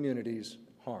their communities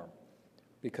harm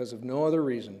because of no other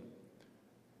reason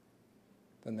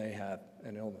than they had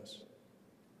an illness.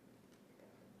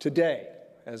 Today,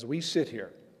 as we sit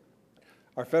here,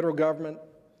 our federal government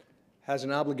has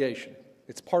an obligation.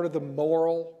 It's part of the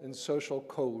moral and social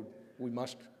code we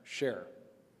must share.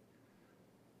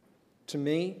 To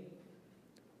me,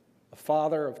 a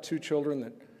father of 2 children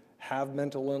that have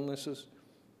mental illnesses,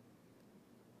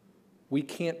 we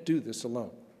can't do this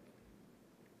alone.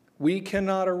 We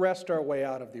cannot arrest our way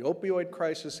out of the opioid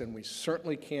crisis, and we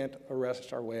certainly can't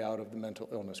arrest our way out of the mental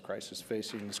illness crisis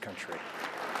facing this country.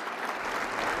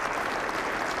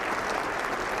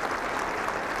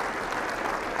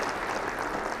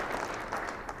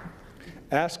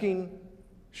 Asking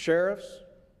sheriffs,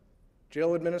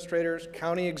 jail administrators,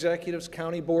 county executives,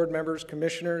 county board members,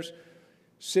 commissioners,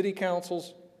 city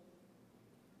councils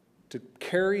to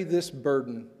carry this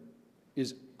burden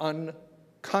is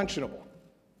unconscionable.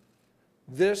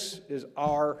 This is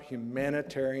our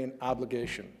humanitarian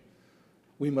obligation.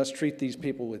 We must treat these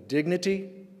people with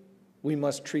dignity. We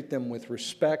must treat them with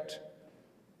respect.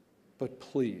 But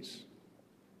please,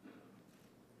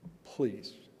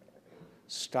 please,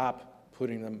 stop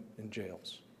putting them in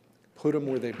jails. Put them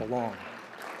where they belong.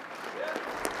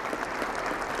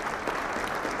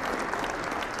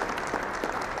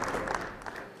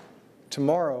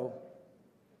 Tomorrow,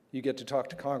 you get to talk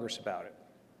to Congress about it.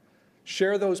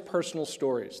 Share those personal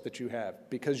stories that you have,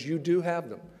 because you do have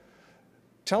them.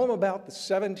 Tell them about the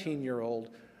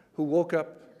 17-year-old who woke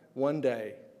up one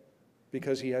day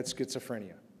because he had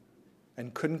schizophrenia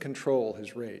and couldn't control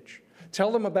his rage.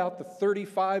 Tell them about the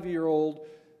 35-year-old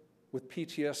with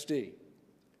PTSD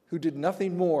who did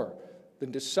nothing more than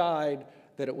decide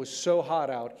that it was so hot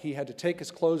out he had to take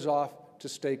his clothes off to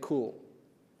stay cool.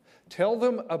 Tell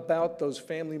them about those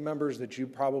family members that you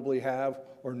probably have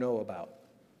or know about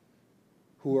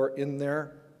who are in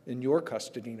your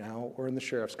custody now or in the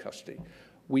sheriff's custody.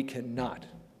 We cannot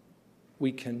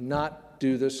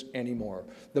do this anymore.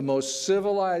 The most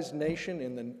civilized nation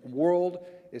in the world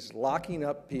is locking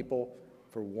up people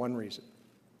for one reason,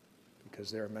 because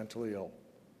they're mentally ill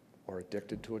or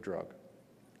addicted to a drug.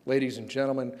 Ladies and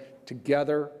gentlemen,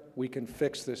 together we can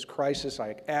fix this crisis.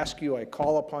 I ask you, I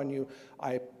call upon you,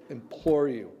 I implore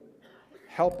you,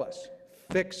 help us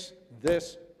fix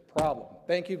this problem.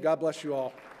 Thank you. God bless you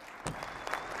all.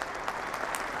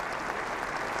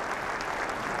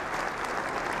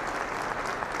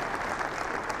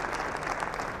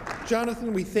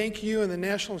 Jonathan, we thank you and the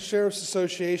National Sheriff's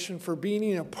Association for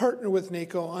being a partner with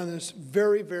NACO on this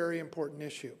very, very important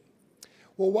issue.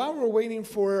 Well, while we're waiting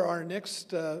for our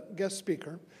next guest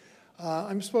speaker,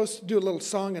 I'm supposed to do a little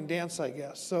song and dance, I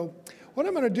guess. So what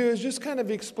I'm going to do is just kind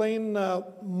of explain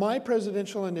my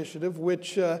presidential initiative,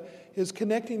 which is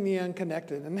connecting the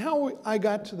unconnected, and how I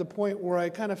got to the point where I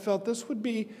kind of felt this would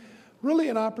be really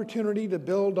an opportunity to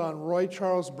build on Roy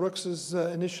Charles Brooks's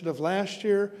initiative last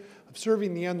year of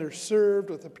serving the underserved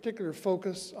with a particular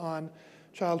focus on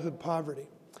childhood poverty.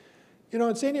 You know,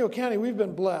 in San Diego County, we've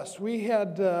been blessed. We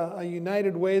had a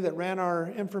United Way that ran our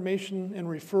information and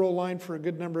referral line for a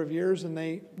good number of years, and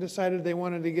they decided they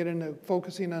wanted to get into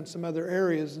focusing on some other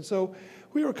areas. And so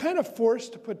we were kind of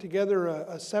forced to put together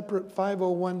a separate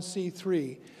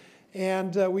 501c3.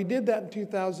 And we did that in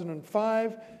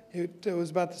 2005. It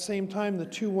was about the same time the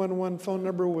 211 phone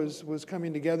number was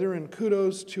coming together, and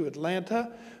kudos to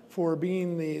Atlanta for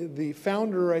being the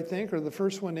founder, I think, or the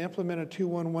first one to implement a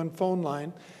 211 phone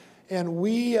line. And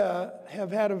we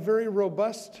have had a very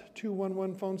robust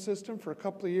 211 phone system for a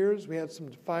couple of years. We had some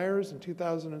fires in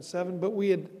 2007, but we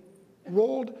had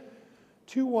rolled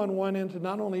 211 into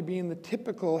not only being the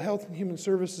typical Health and Human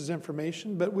Services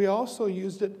information, but we also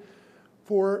used it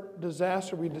for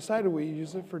disaster. We decided we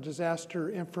use it for disaster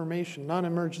information,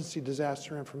 non-emergency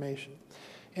disaster information.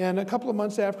 And a couple of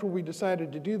months after we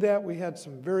decided to do that, we had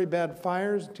some very bad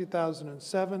fires in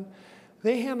 2007.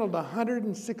 They handled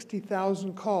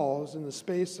 160,000 calls in the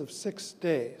space of 6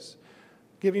 days,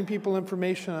 giving people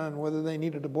information on whether they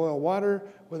needed to boil water,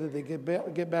 whether they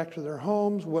get back to their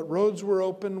homes, what roads were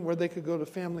open, where they could go to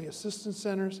family assistance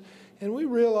centers. And we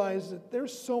realized that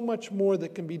there's so much more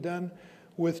that can be done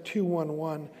with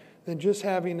 211 than just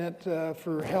having it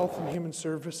for Health and Human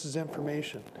Services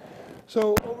information.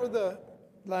 So over the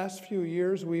last few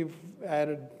years, we've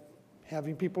added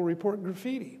having people report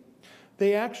graffiti.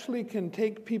 They actually can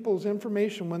take people's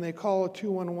information when they call a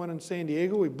 211 in San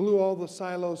Diego. We blew all the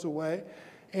silos away.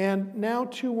 And now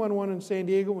 211 in San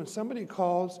Diego, when somebody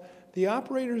calls, the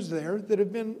operators there that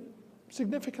have been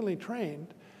significantly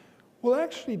trained will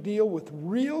actually deal with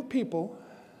real people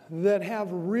that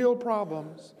have real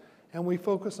problems, and we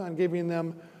focus on giving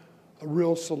them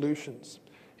real solutions.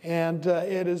 And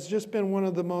it has just been one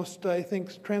of the most, I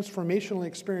think, transformational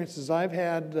experiences I've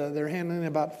had. They're handling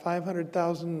about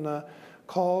 500,000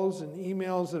 calls and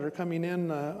emails that are coming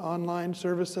in, online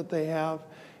service that they have.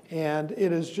 And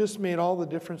it has just made all the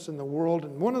difference in the world.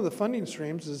 And one of the funding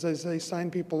streams is as they sign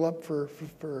people up for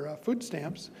food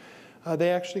stamps, they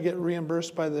actually get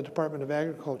reimbursed by the Department of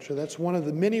Agriculture. That's one of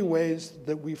the many ways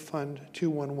that we fund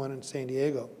 211 in San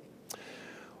Diego.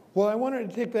 Well, I wanted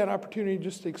to take that opportunity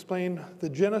just to explain the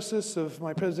genesis of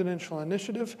my presidential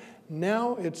initiative.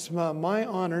 Now it's my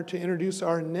honor to introduce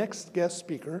our next guest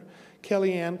speaker,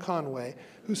 Kellyanne Conway,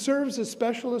 who serves as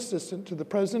Special Assistant to the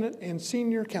President and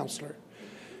Senior Counselor.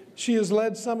 She has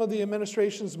led some of the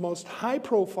administration's most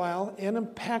high-profile and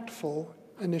impactful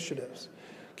initiatives.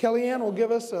 Kellyanne will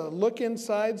give us a look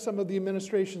inside some of the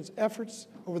administration's efforts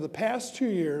over the past 2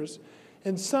 years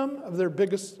and some of their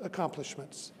biggest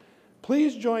accomplishments.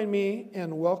 Please join me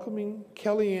in welcoming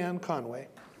Kellyanne Conway.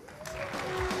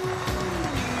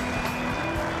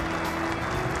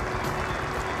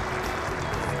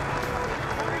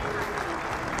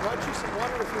 Brought you some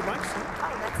water if you'd like some.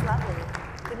 Oh, that's lovely.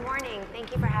 Good morning.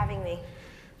 Thank you for having me.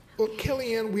 Well,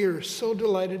 Kellyanne, we are so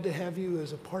delighted to have you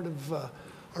as a part of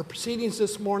our proceedings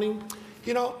this morning.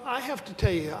 You know, I have to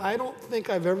tell you, I don't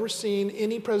think I've ever seen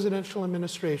any presidential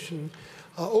administration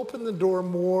open the door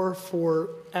more for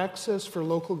access for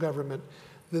local government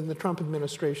than the Trump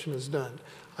administration has done.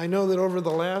 I know that over the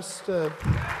last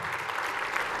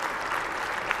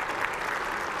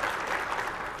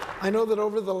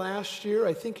year,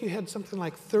 I think you had something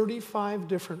like 35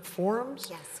 different forums.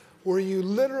 Yes. Where you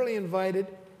literally invited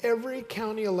every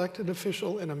county elected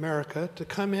official in America to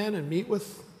come in and meet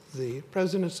with the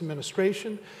president's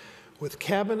administration, with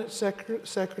cabinet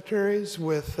secretaries,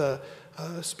 with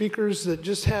speakers that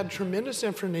just had tremendous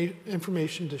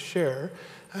information to share.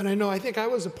 And I think I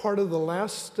was a part of the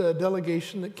last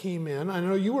delegation that came in. I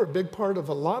know you were a big part of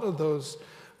a lot of those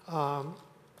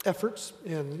efforts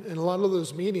and a lot of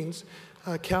those meetings.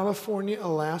 California,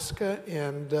 Alaska,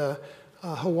 and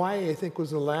Hawaii, I think, was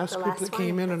the last group that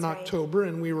came in October,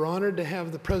 and we were honored to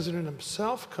have the president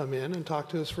himself come in and talk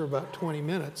to us for about 20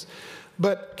 minutes.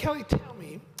 But Kelly, tell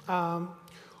me,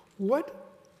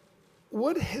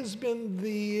 what has been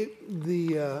the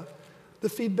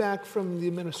feedback from the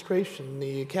administration,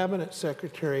 the cabinet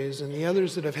secretaries, and the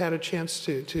others that have had a chance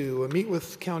to meet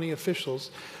with county officials?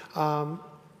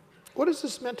 What has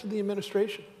this meant to the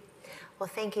administration? Well,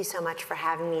 thank you so much for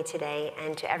having me today,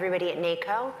 and to everybody at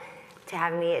NACO, to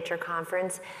having me at your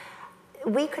conference.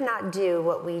 We could not do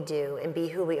what we do and be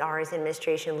who we are as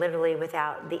administration literally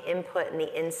without the input and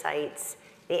the insights,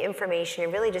 the information,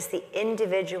 and really just the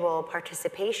individual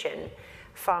participation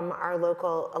from our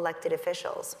local elected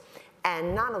officials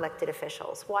and non-elected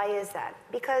officials. Why is that?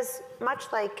 Because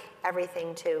much like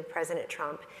everything to President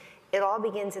Trump, it all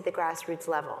begins at the grassroots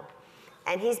level.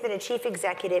 And he's been a chief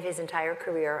executive his entire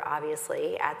career,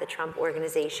 obviously, at the Trump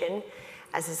Organization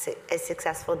as a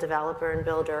successful developer and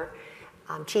builder.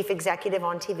 chief executive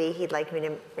on TV, he'd like me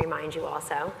to remind you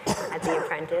also, at The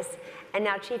Apprentice, and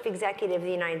now chief executive of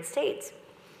the United States.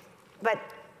 But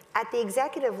at the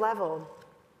executive level,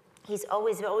 it's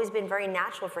always been very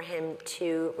natural for him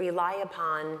to rely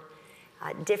upon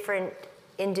different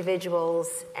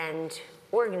individuals and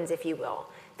organs, if you will,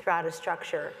 throughout a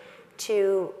structure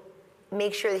to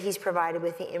make sure that he's provided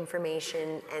with the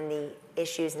information and the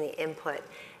issues and the input.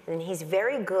 And he's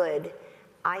very good,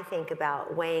 I think,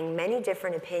 about weighing many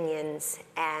different opinions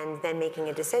and then making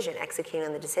a decision, executing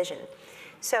on the decision.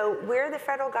 So we're the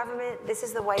federal government. This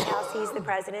is the White House. He's the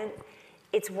president.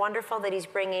 It's wonderful that he's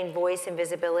bringing voice and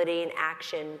visibility and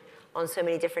action on so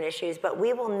many different issues, but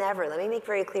we will never, let me make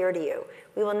very clear to you,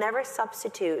 we will never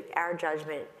substitute our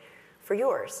judgment for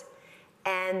yours.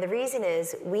 And the reason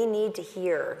is we need to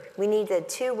hear, we need you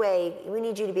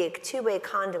to be a two-way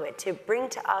conduit to bring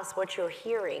to us what you're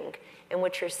hearing and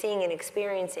what you're seeing and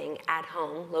experiencing at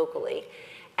home, locally,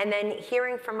 and then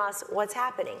hearing from us what's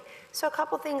happening. So a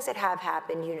couple things that have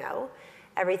happened, you know,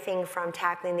 everything from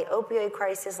tackling the opioid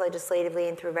crisis legislatively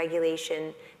and through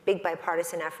regulation, big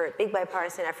bipartisan effort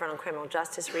on criminal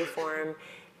justice reform.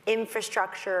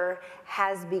 Infrastructure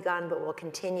has begun but will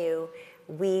continue.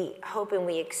 We hope and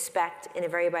we expect in a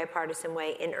very bipartisan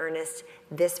way, in earnest,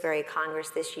 this very Congress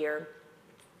this year.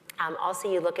 Also,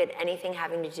 you look at anything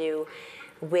having to do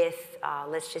with,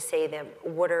 let's just say, the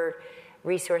Water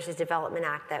Resources Development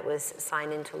Act that was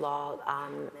signed into law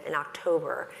in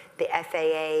October, the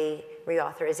FAA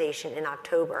reauthorization in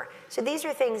October. So these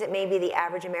are things that maybe the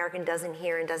average American doesn't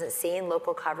hear and doesn't see in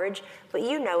local coverage, but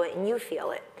you know it and you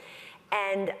feel it.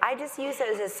 And I just use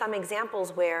those as some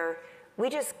examples where we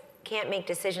just can't make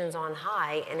decisions on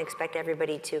high and expect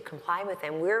everybody to comply with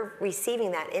them. We're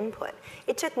receiving that input.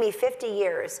 It took me 50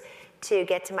 years to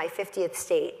get to my 50th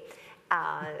state.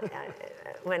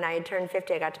 When I had turned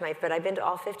 50, I got to but I've been to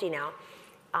all 50 now.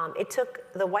 It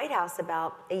took the White House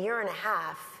about a year and a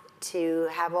half to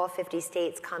have all 50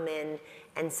 states come in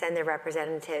and send their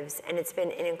representatives, and it's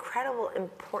been an incredible,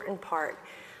 important part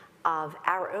of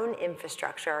our own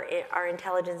infrastructure, our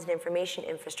intelligence and information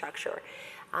infrastructure.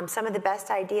 Some of the best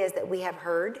ideas that we have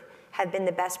heard have been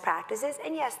the best practices,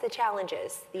 and yes, the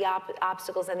challenges, the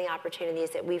obstacles and the opportunities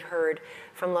that we've heard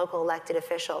from local elected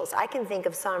officials. I can think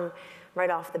of some right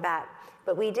off the bat,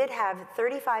 but we did have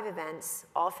 35 events,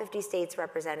 all 50 states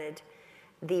represented.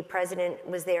 The president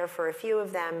was there for a few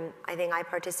of them. I think I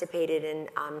participated in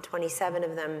 27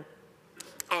 of them,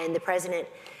 and the president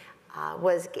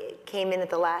came in at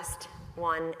the last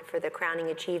one for the crowning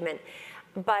achievement.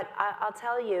 But I'll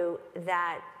tell you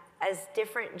that as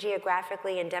different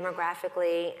geographically and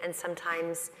demographically and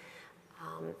sometimes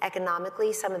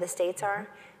economically some of the states are,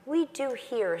 we do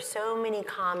hear so many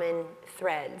common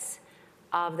threads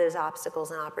of those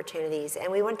obstacles and opportunities,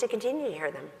 and we want to continue to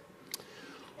hear them.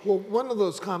 Well, one of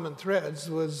those common threads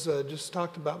was just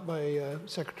talked about by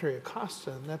Secretary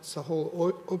Acosta, and that's the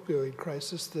whole opioid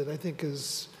crisis that I think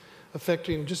is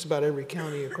affecting just about every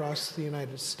county across the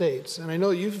United States. And I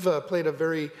know you've played a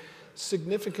very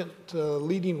significant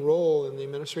leading role in the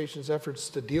administration's efforts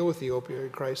to deal with the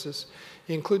opioid crisis,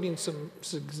 including some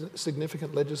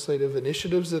significant legislative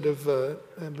initiatives that have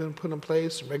been put in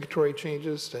place, some regulatory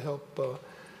changes to help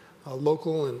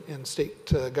local and state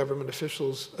government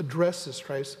officials address this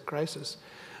crisis.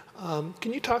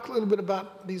 Can you talk a little bit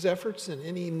about these efforts and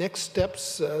any next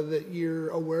steps that you're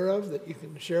aware of that you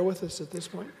can share with us at this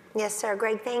point? Yes, sir.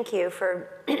 Greg, thank you for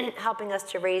helping us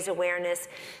to raise awareness,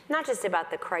 not just about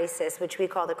the crisis, which we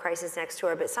call the crisis next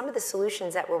door, but some of the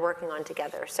solutions that we're working on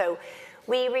together. So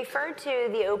we refer to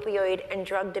the opioid and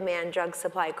drug demand, drug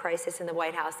supply crisis in the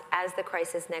White House as the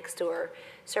crisis next door.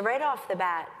 So right off the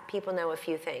bat, people know a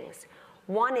few things.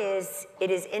 One is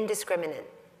it is indiscriminate.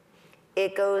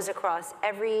 It goes across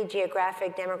every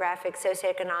geographic, demographic,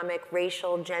 socioeconomic,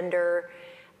 racial, gender,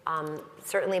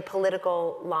 certainly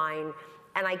political line.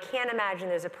 And I can't imagine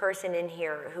there's a person in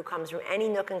here who comes from any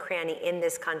nook and cranny in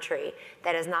this country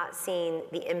that has not seen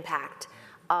the impact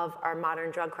of our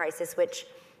modern drug crisis, which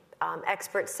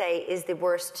experts say is the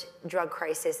worst drug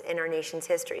crisis in our nation's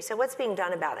history. So what's being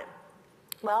done about it?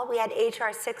 Well, we had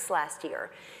H.R. 6 last year.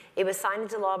 It was signed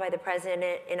into law by the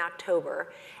president in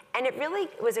October. And it really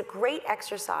was a great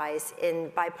exercise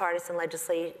in bipartisan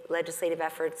legislative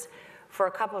efforts for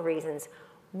a couple of reasons.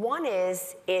 One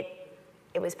is it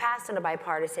was passed on a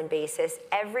bipartisan basis.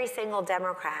 Every single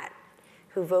Democrat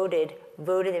who voted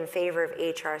in favor of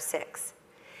H.R. 6.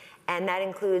 And that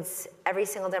includes every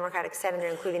single Democratic senator,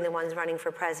 including the ones running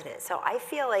for president. So I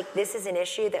feel like this is an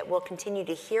issue that we'll continue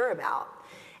to hear about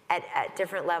at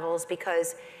different levels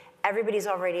because everybody's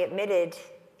already admitted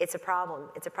it's a problem.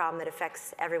 It's a problem that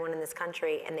affects everyone in this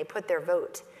country, and they put their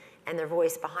vote and their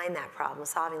voice behind that problem,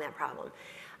 solving that problem.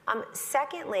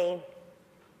 Secondly,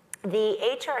 the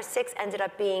H.R. 6 ended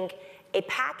up being a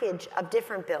package of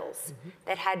different bills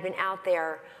that had been out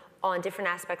there on different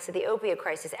aspects of the opioid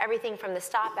crisis. Everything from the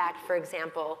STOP Act, for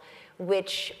example,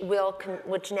 which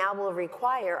now will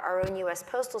require our own U.S.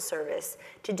 Postal Service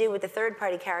to do what the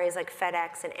third-party carriers like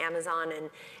FedEx and Amazon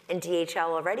and DHL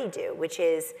already do, which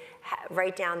is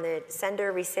write down the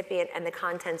sender, recipient, and the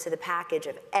contents of the package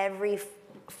of every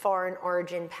foreign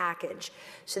origin package.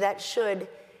 So that should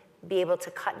be able to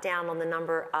cut down on the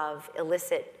number of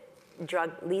illicit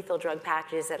lethal drug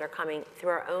packages that are coming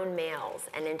through our own mails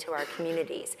and into our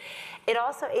communities.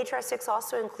 H.R. 6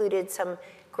 also included some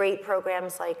great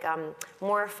programs like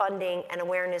more funding and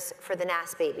awareness for the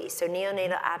NAS babies. So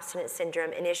neonatal abstinence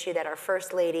syndrome, an issue that our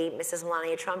First Lady, Mrs.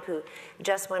 Melania Trump, who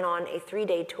just went on a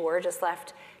 3-day tour, just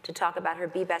left to talk about her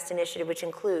Be Best initiative, which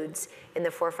includes in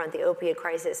the forefront the opioid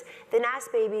crisis. The NAS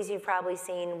babies, you've probably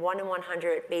seen 1 in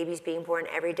 100 babies being born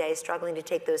every day struggling to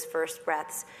take those first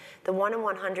breaths. The 1 in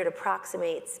 100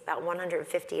 approximates about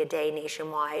 150 a day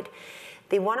nationwide.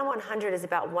 The 1 in 100 is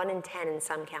about 1 in 10 in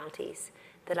some counties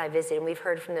that I visit, and we've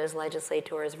heard from those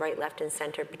legislators right, left, and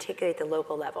center, particularly at the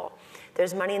local level.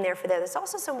 There's money in there for that. There's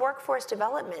also some workforce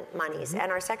development monies,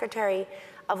 and our Secretary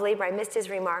of Labor, I missed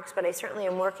his remarks, but I certainly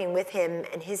am working with him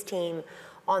and his team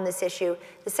on this issue.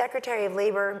 The Secretary of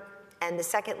Labor and the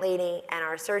Second Lady and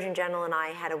our Surgeon General and I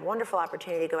had a wonderful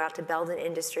opportunity to go out to Belden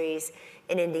Industries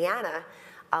in Indiana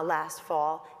last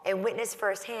fall and witness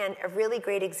firsthand a really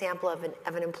great example of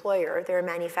an employer. They're a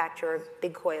manufacturer of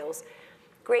big coils.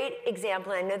 Great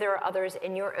example, and I know there are others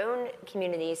in your own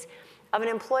communities, of an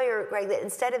employer, Greg, that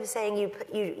instead of saying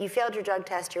you failed your drug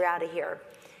test, you're out of here,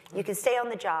 you can stay on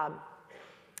the job,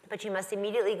 but you must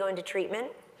immediately go into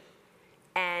treatment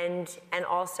and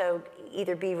also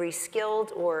either be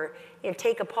reskilled or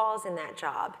take a pause in that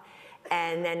job.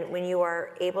 And then when you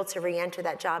are able to re-enter,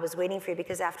 that job is waiting for you,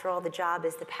 because after all, the job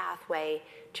is the pathway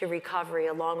to recovery,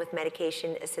 along with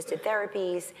medication-assisted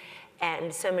therapies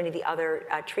and so many of the other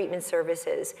treatment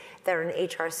services that are in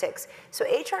H.R. 6. So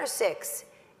H.R. 6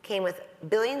 came with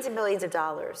billions and billions of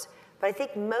dollars, but I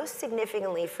think most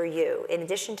significantly for you, in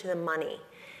addition to the money,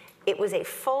 it was a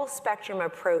full spectrum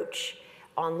approach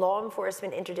on law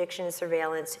enforcement, interdiction and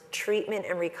surveillance, treatment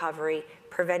and recovery,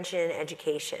 prevention and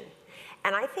education.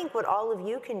 And I think what all of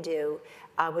you can do,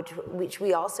 which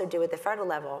we also do at the federal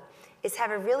level, is have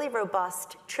a really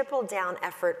robust triple-down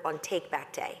effort on Take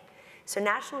Back Day. So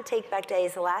National Take Back Day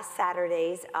is the last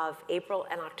Saturdays of April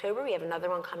and October. We have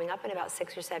another one coming up in about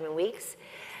 6 or 7 weeks.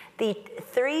 The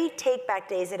 3 Take Back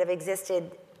Days that have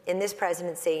existed in this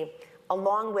presidency,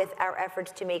 along with our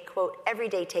efforts to make, quote,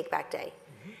 everyday Take Back Day,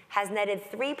 has netted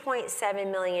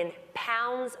 3.7 million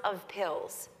pounds of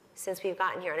pills since we've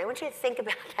gotten here. And I want you to think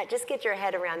about that. Just get your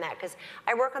head around that, because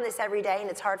I work on this every day and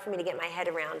it's hard for me to get my head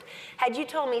around. Had you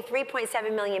told me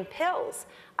 3.7 million pills,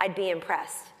 I'd be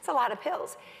impressed. It's a lot of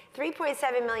pills.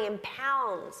 3.7 million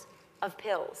pounds of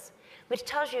pills, which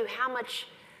tells you how much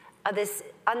of this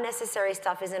unnecessary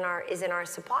stuff is in our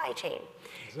supply chain.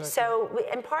 Exactly. So,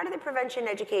 and part of the prevention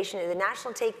education is the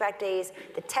National Take Back Days.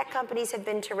 The tech companies have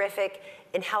been terrific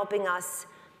in helping us.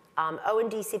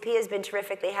 ONDCP has been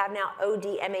terrific. They have now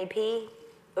ODMAP,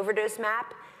 overdose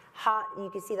map. You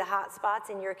can see the hot spots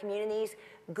in your communities.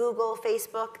 Google,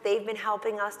 Facebook, they've been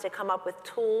helping us to come up with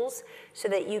tools so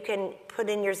that you can put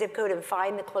in your zip code and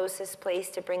find the closest place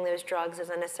to bring those drugs, those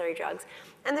unnecessary drugs.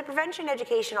 And the prevention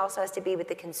education also has to be with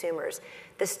the consumers,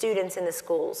 the students in the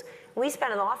schools. We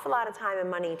spend an awful lot of time and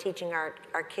money teaching our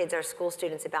kids, our school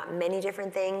students, about many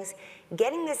different things.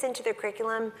 Getting this into their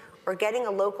curriculum, or getting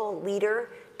a local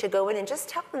leader to go in and just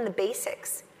tell them the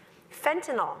basics.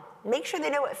 Fentanyl. Make sure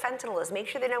they know what fentanyl is. Make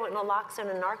sure they know what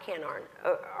naloxone and Narcan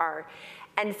are.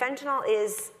 And fentanyl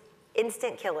is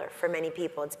instant killer for many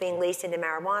people. It's being laced into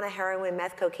marijuana, heroin,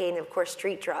 meth, cocaine, and of course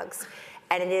street drugs.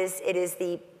 And it is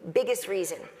the biggest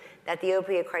reason that the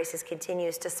opioid crisis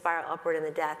continues to spiral upward in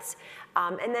the deaths.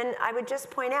 And then I would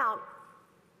just point out,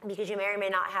 because you may or may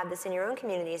not have this in your own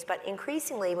communities, but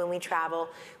increasingly when we travel,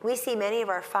 we see many of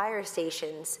our fire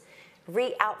stations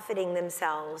re-outfitting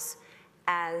themselves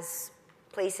as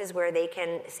places where they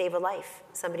can save a life.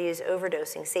 Somebody who's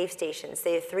overdosing, safe stations.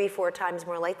 They are 3-4 times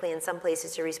more likely in some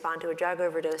places to respond to a drug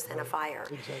overdose than a fire.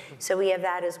 Exactly. So we have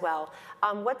that as well.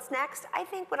 What's next? I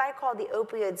think what I call the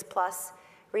opioids plus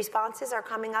responses are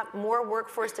coming up, more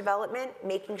workforce development,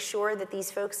 making sure that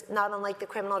these folks, not unlike the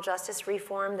criminal justice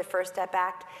reform, the First Step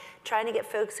Act, trying to get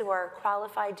folks who are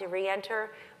qualified to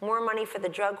reenter, more money for the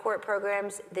drug court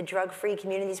programs, the drug-free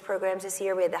communities programs this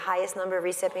year. We had the highest number of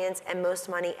recipients and most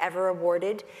money ever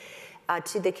awarded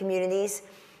to the communities.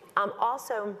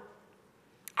 Also,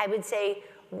 I would say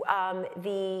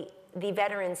the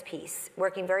veterans piece,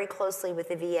 working very closely with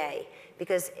the VA,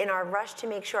 because in our rush to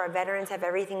make sure our veterans have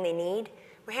everything they need,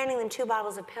 we're handing them 2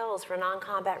 bottles of pills for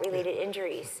non-combat related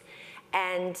injuries.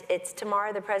 And it's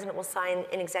tomorrow the president will sign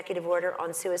an executive order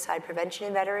on suicide prevention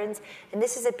in veterans, and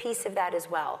this is a piece of that as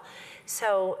well.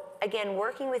 So again,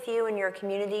 working with you and your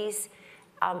communities,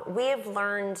 I've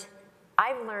learned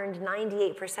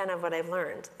 98% of what I've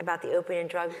learned about the opioid and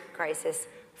drug crisis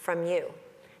from you,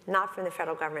 not from the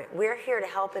federal government. We're here to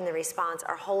help in the response,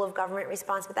 our whole of government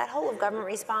response, but that whole of government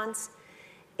response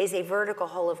is a vertical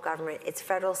whole of government. It's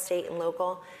federal, state, and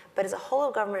local, but as a whole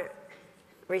of government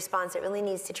response, it really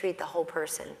needs to treat the whole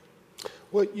person.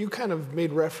 Well, you kind of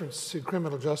made reference to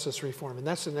criminal justice reform, and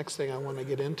that's the next thing I want to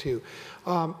get into.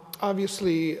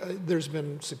 Obviously, there's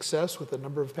been success with a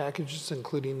number of packages,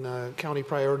 including county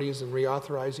priorities and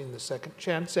reauthorizing the Second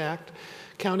Chance Act.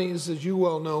 Counties, as you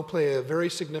well know, play a very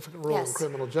significant role in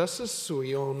criminal justice.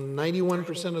 We own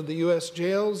 91% of the U.S.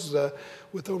 jails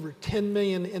with over 10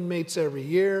 million inmates every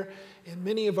year. And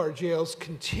many of our jails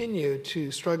continue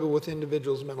to struggle with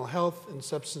individuals' mental health and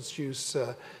substance use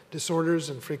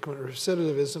disorders and frequent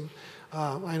recidivism.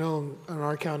 I know in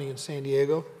our county in San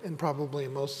Diego, and probably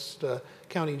in most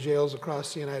county jails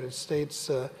across the United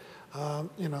States,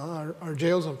 our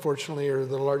jails, unfortunately, are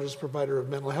the largest provider of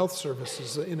mental health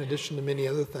services, in addition to many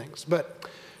other things. But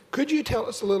could you tell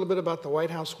us a little bit about the White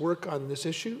House work on this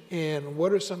issue, and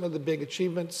what are some of the big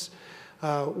achievements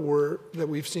that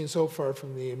we've seen so far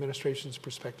from the administration's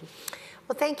perspective?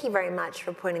 Well, thank you very much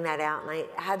for pointing that out. And I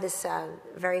had this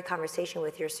very conversation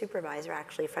with your supervisor,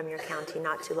 actually, from your county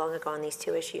not too long ago on these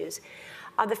 2 issues.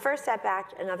 The First Step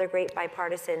Act, another great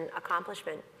bipartisan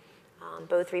accomplishment,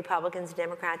 both Republicans and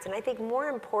Democrats. And I think more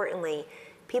importantly,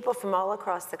 people from all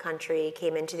across the country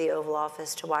came into the Oval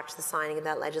Office to watch the signing of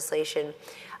that legislation.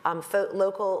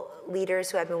 Local leaders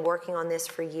who have been working on this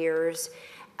for years,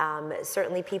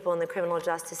 certainly people in the criminal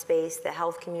justice space, the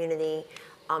health community,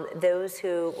 those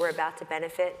who were about to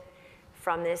benefit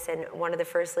from this. And one of the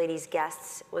First Lady's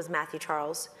guests was Matthew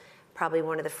Charles, probably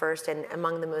one of the first and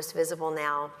among the most visible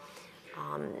now.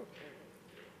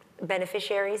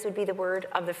 Beneficiaries would be the word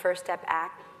of the First Step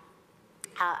Act.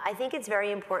 I think it's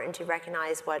very important to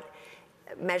recognize what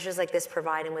measures like this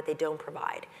provide and what they don't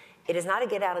provide. It is not a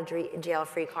get out of jail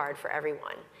free card for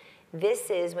everyone. This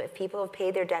is when people have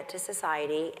paid their debt to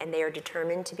society and they are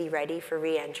determined to be ready for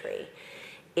reentry.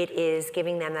 It is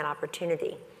giving them that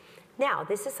opportunity. Now,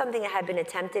 this is something that had been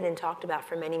attempted and talked about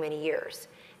for many, many years.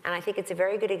 And I think it's a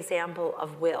very good example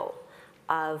of will,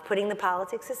 of putting the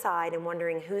politics aside and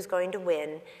wondering who's going to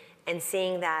win, and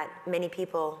seeing that many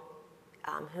people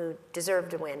who deserve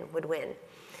to win would win.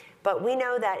 But we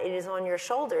know that it is on your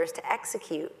shoulders to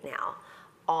execute now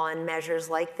on measures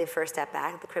like the First Step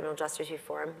Act, the criminal justice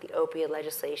reform, the opioid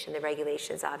legislation, the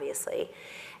regulations, obviously.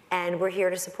 And we're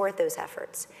here to support those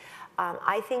efforts.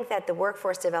 I think that the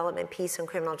workforce development piece on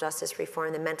criminal justice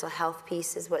reform, the mental health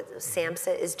piece, is what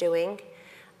SAMHSA is doing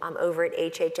over at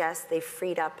HHS. They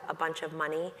freed up a bunch of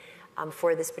money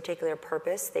for this particular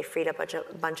purpose. They freed up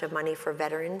a bunch of money for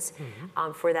veterans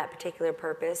for that particular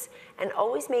purpose. And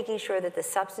always making sure that the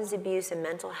substance abuse and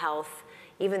mental health,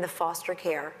 even the foster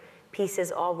care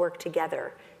pieces, all work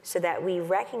together so that we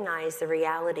recognize the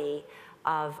reality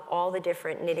of all the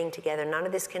different knitting together. None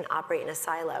of this can operate in a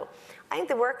silo. I think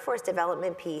the workforce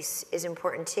development piece is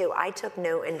important too. I took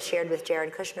note and shared with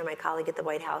Jared Kushner, my colleague at the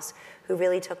White House, who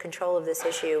really took control of this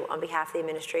issue on behalf of the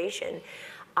administration,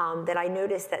 that I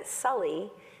noticed that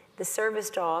Sully, the service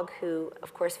dog, who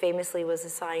of course famously was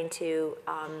assigned to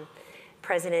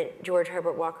President George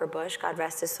Herbert Walker Bush, God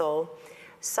rest his soul,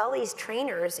 Sully's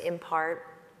trainers in part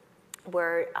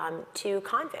were 2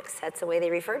 convicts. That's the way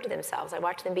they referred to themselves. I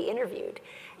watched them be interviewed.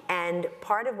 And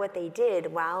part of what they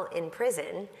did while in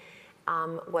prison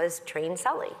was train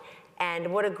Sully.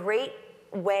 And what a great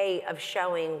way of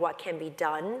showing what can be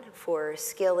done for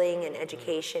skilling and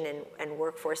education and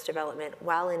workforce development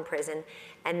while in prison,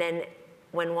 and then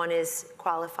when one is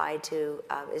qualified to,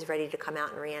 is ready to come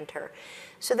out and reenter.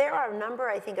 So there are a number,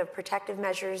 I think, of protective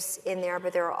measures in there,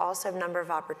 but there are also a number of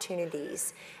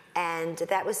opportunities. And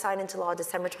that was signed into law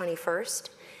December 21st,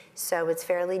 so it's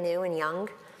fairly new and young.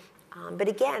 But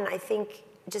again, I think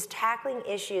just tackling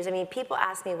issues, I mean, people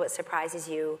ask me what surprises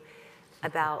you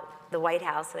about the White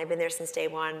House, and I've been there since day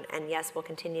one, and yes, we'll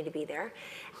continue to be there.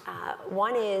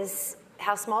 One is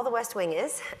how small the West Wing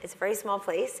is. It's a very small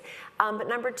place. But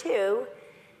number two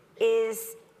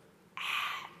is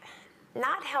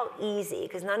not how easy,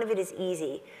 because none of it is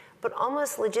easy, but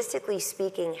almost logistically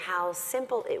speaking, how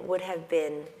simple it would have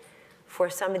been for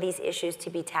some of these issues to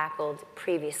be tackled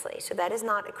previously. So that is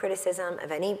not a criticism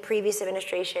of any previous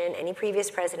administration, any previous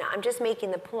president. I'm just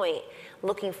making the point,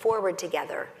 looking forward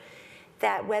together,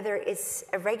 that whether it's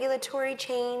a regulatory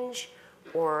change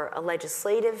or a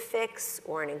legislative fix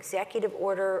or an executive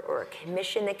order or a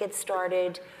commission that gets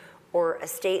started or a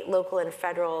state, local, and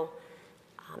federal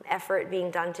effort being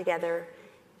done together,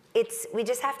 we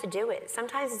just have to do it.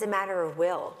 Sometimes it's a matter of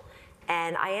will.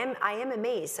 And I am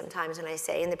amazed sometimes when I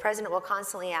say, and the president will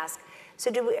constantly ask,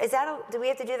 so do we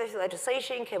have to do this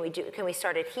legislation? Can we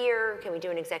start it here? Can we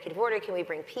do an executive order? Can we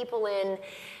bring people in?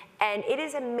 And it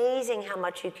is amazing how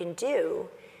much you can do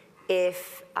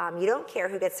if you don't care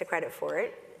who gets the credit for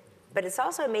it. But it's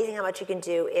also amazing how much you can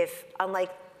do if,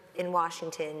 unlike in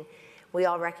Washington, we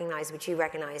all recognize what you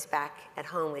recognize back at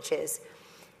home, which is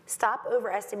stop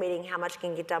overestimating how much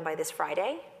can get done by this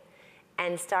Friday,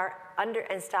 and stop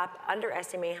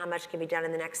underestimating how much can be done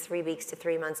in the next 3 weeks to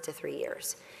 3 months to 3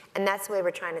 years. And that's the way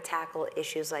we're trying to tackle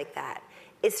issues like that.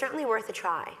 It's certainly worth a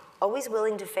try. Always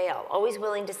willing to fail, always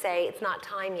willing to say it's not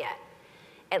time yet.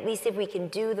 At least if we can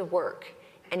do the work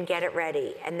and get it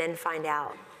ready and then find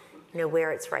out,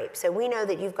 where it's ripe. So we know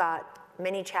that you've got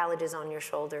many challenges on your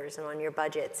shoulders and on your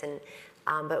budgets, and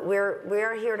but we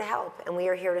are here to help, and we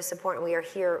are here to support, and we are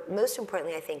here, most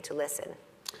importantly, I think, to listen.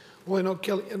 Well, I know,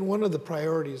 Kelly, and one of the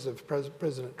priorities of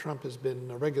President Trump has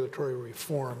been regulatory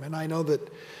reform. And I know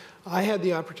that I had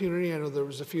the opportunity, I know there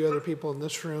was a few other people in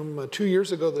this room 2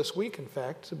 years ago this week, in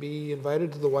fact, to be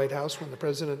invited to the White House when the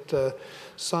president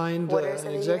signed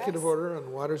an executive order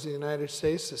on waters of the United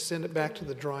States to send it back to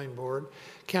the drawing board.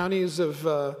 Counties have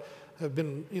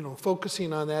been,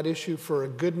 focusing on that issue for a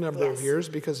good number of years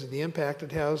because of the impact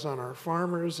it has on our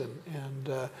farmers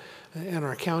and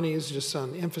our counties, just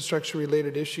on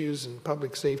infrastructure-related issues and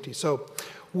public safety. So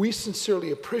we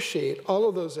sincerely appreciate all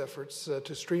of those efforts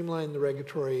to streamline the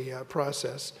regulatory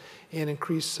process and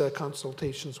increase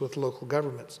consultations with local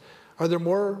governments. Are there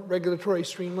more regulatory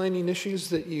streamlining issues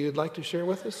that you'd like to share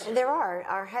with us? There are.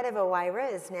 Our head of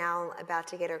OIRA is now about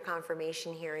to get her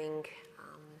confirmation hearing.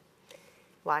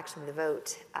 Well, actually, the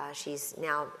vote. She's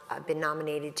now been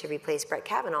nominated to replace Brett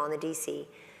Kavanaugh in the D.C.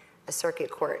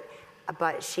 Circuit Court.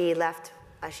 But she left,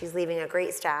 she's leaving a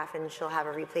great staff, and she'll have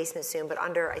a replacement soon. But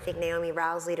under, I think, Naomi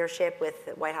Rao's leadership with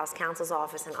the White House counsel's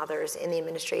office and others in the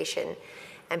administration,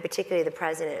 and particularly the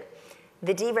president,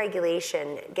 the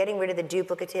deregulation, getting rid of the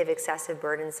duplicative, excessive,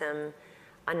 burdensome,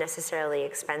 unnecessarily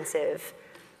expensive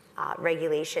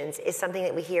regulations is something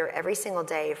that we hear every single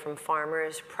day from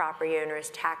farmers, property owners,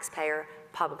 taxpayer,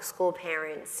 public school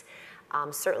parents,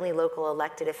 certainly local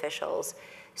elected officials.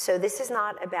 So this is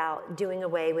not about doing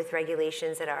away with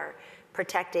regulations that are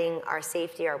protecting our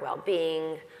safety, our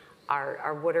well-being,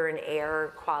 our water and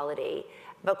air quality,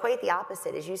 but quite the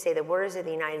opposite. As you say, the waters of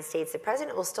the United States, the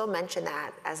president will still mention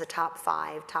that as a top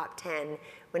 5, top 10,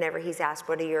 whenever he's asked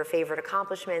what are your favorite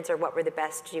accomplishments or what were the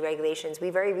best deregulations.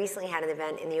 We very recently had an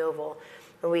event in the Oval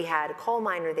where we had a coal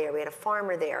miner there, we had a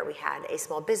farmer there, we had a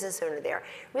small business owner there,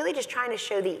 really just trying to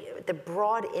show the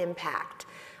broad impact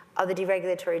of the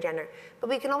deregulatory agenda. But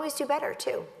we can always do better,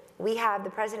 too.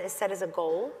 The president has set as a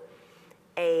goal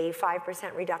a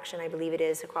 5% reduction, I believe it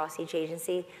is, across each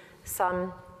agency.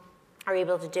 Some are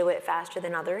able to do it faster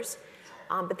than others.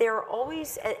 But there are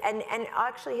always, and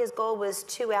actually his goal was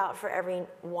 2 out for every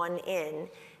 1 in.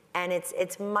 And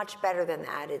it's much better than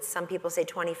that. Some people say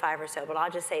 25 or so, but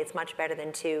I'll just say it's much better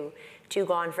than 2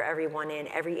 gone for every 1 in.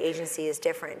 Every agency is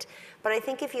different. But I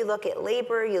think if you look at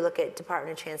labor, you look at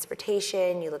Department of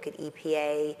Transportation, you look at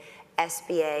EPA,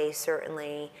 SBA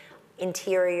certainly,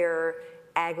 Interior,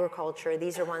 Agriculture,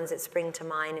 these are ones that spring to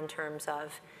mind in terms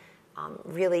of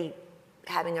really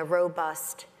having a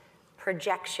robust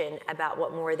projection about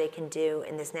what more they can do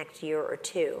in this next year or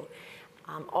 2.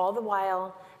 All the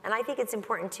while, and I think it's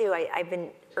important too, I've been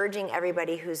urging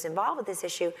everybody who's involved with this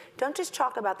issue, don't just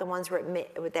talk about the ones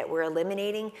that we're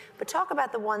eliminating, but talk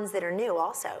about the ones that are new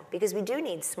also, because we do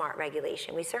need smart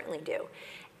regulation, we certainly do.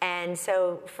 And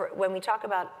so when we talk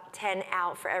about 10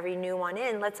 out for every new 1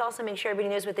 in, let's also make sure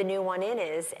everybody knows what the new 1 in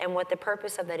is and what the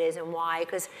purpose of that is and why,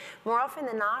 because more often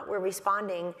than not, we're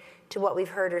responding to what we've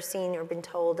heard or seen or been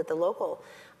told at the local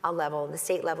level, the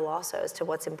state level also, as to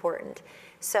what's important.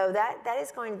 So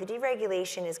the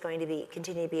deregulation is going to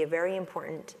continue to be a very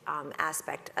important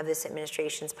aspect of this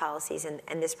administration's policies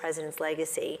and this president's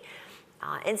legacy.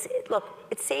 Look,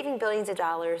 it's saving billions of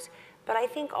dollars, but I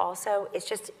think also it's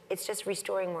just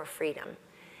restoring more freedom.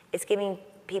 It's giving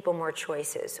people more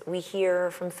choices. We hear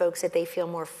from folks that they feel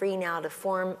more free now to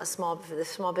form the small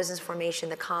business formation,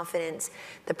 the confidence,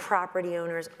 the property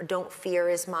owners don't fear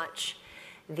as much.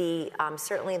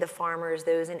 Certainly the farmers,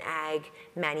 those in ag,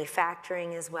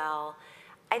 manufacturing as well.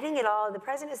 I think the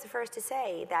president is the first to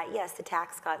say that, yes, the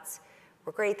tax cuts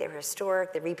were great, they were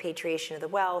historic, the repatriation of the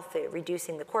wealth,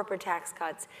 reducing the corporate tax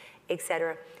cuts, et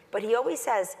cetera. But he always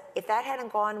says, if that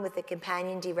hadn't gone with the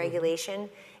companion deregulation,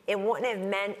 it wouldn't have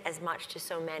meant as much to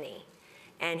so many.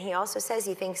 And he also says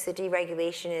he thinks the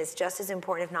deregulation is just as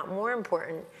important, if not more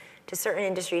important, to certain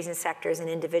industries and sectors and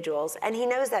individuals. And he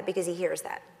knows that because he hears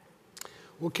that.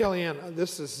 Well, Kellyanne,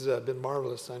 this has been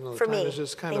marvelous. I know the time is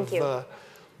just kind Thank of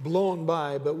blown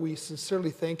by, but we sincerely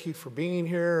thank you for being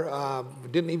here. We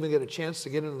didn't even get a chance to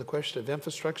get into the question of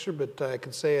infrastructure, but I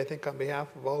can say, I think on behalf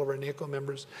of all of our NACO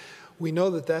members, we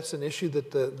know that that's an issue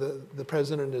that the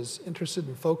president is interested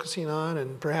in focusing on,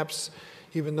 and perhaps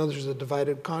even though there's a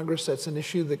divided Congress, that's an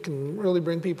issue that can really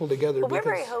bring people together. Well, we're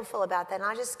very hopeful about that, and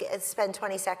I'll just spend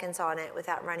 20 seconds on it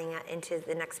without running into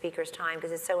the next speaker's time,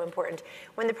 because it's so important.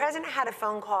 When the president had a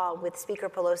phone call with Speaker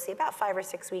Pelosi about 5 or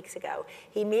 6 weeks ago,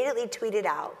 he immediately tweeted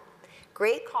out,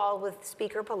 "Great call with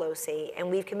Speaker Pelosi,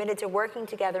 and we've committed to working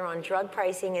together on drug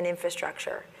pricing and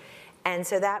infrastructure." And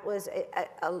so that was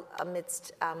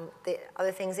amidst the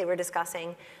other things they were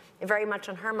discussing, very much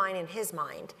on her mind and his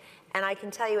mind. And I can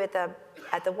tell you at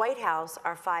the White House,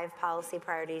 our 5 policy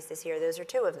priorities this year, those are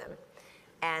 2 of them.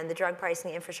 And the drug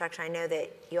pricing infrastructure, I know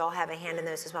that you all have a hand in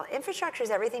those as well. Infrastructure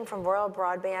is everything from rural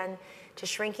broadband to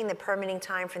shrinking the permitting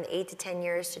time from 8 to 10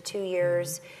 years to 2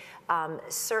 years.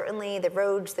 Certainly the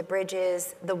roads, the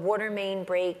bridges, the water main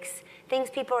breaks,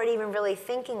 things people aren't even really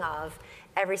thinking of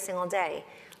every single day.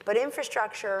 But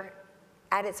infrastructure,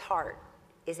 at its heart,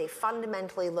 is a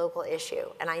fundamentally local issue.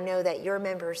 And I know that your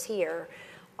members here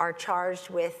are charged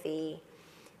with the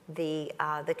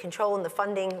control and the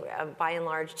funding, by and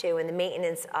large, too, and the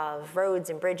maintenance of roads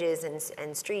and bridges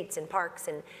and streets and parks.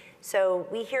 And so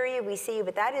we hear you, we see you,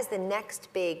 but that is the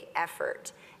next big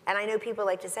effort. And I know people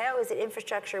like to say, oh, is it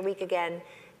infrastructure week again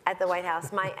at the White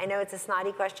House? I know it's a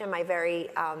snotty question. My very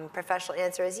professional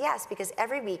answer is yes, because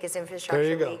every week is infrastructure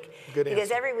week. There you go. Good answer.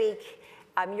 Because every week,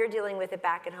 you're dealing with it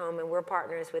back at home, and we're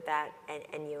partners with that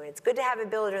and you. And it's good to have a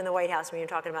builder in the White House when you're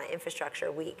talking about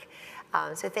infrastructure week.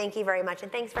 So thank you very much,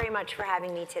 and thanks very much for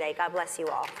having me today. God bless you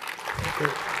all. Thank you.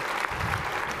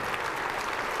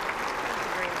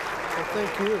 Well,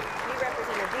 thank you. You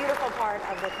represent a beautiful part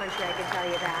of the country, I can tell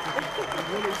you that. I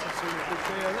really sincerely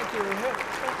appreciate it. I think you're a hit.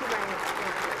 Thank you very much.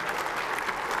 Thank you.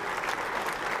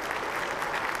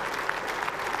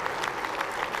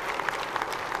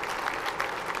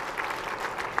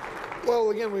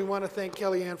 Well, again, we want to thank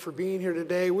Kellyanne for being here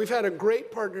today. We've had a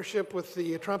great partnership with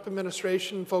the Trump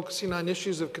administration, focusing on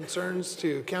issues of concerns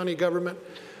to county government.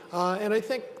 And I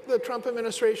think the Trump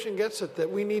administration gets it, that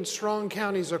we need strong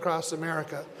counties across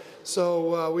America.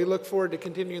 So we look forward to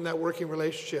continuing that working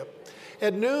relationship.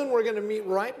 At noon, we're going to meet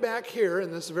right back here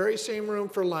in this very same room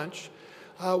for lunch,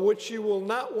 which you will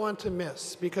not want to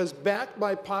miss, because backed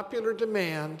by popular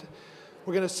demand,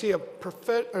 we're going to see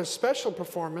a special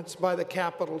performance by the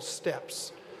Capitol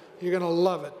Steps. You're going to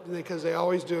love it, because they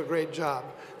always do a great job.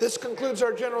 This concludes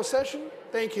our general session.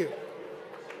 Thank you.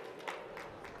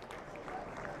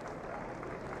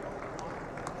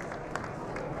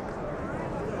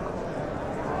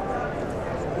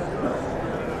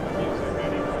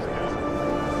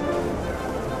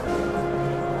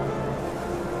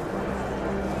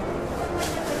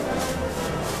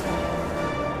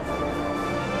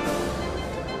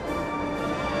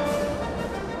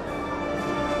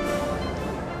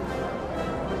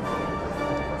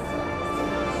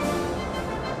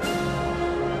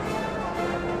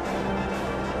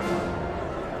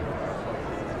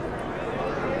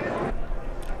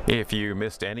 If you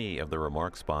missed any of the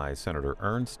remarks by Senator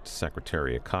Ernst,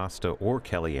 Secretary Acosta, or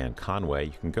Kellyanne Conway,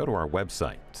 you can go to our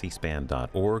website,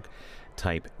 cspan.org,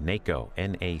 type NACO,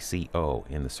 N-A-C-O,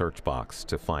 in the search box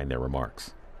to find their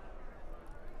remarks.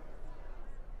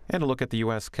 And a look at the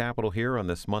U.S. Capitol here on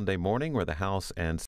this Monday morning, where the House and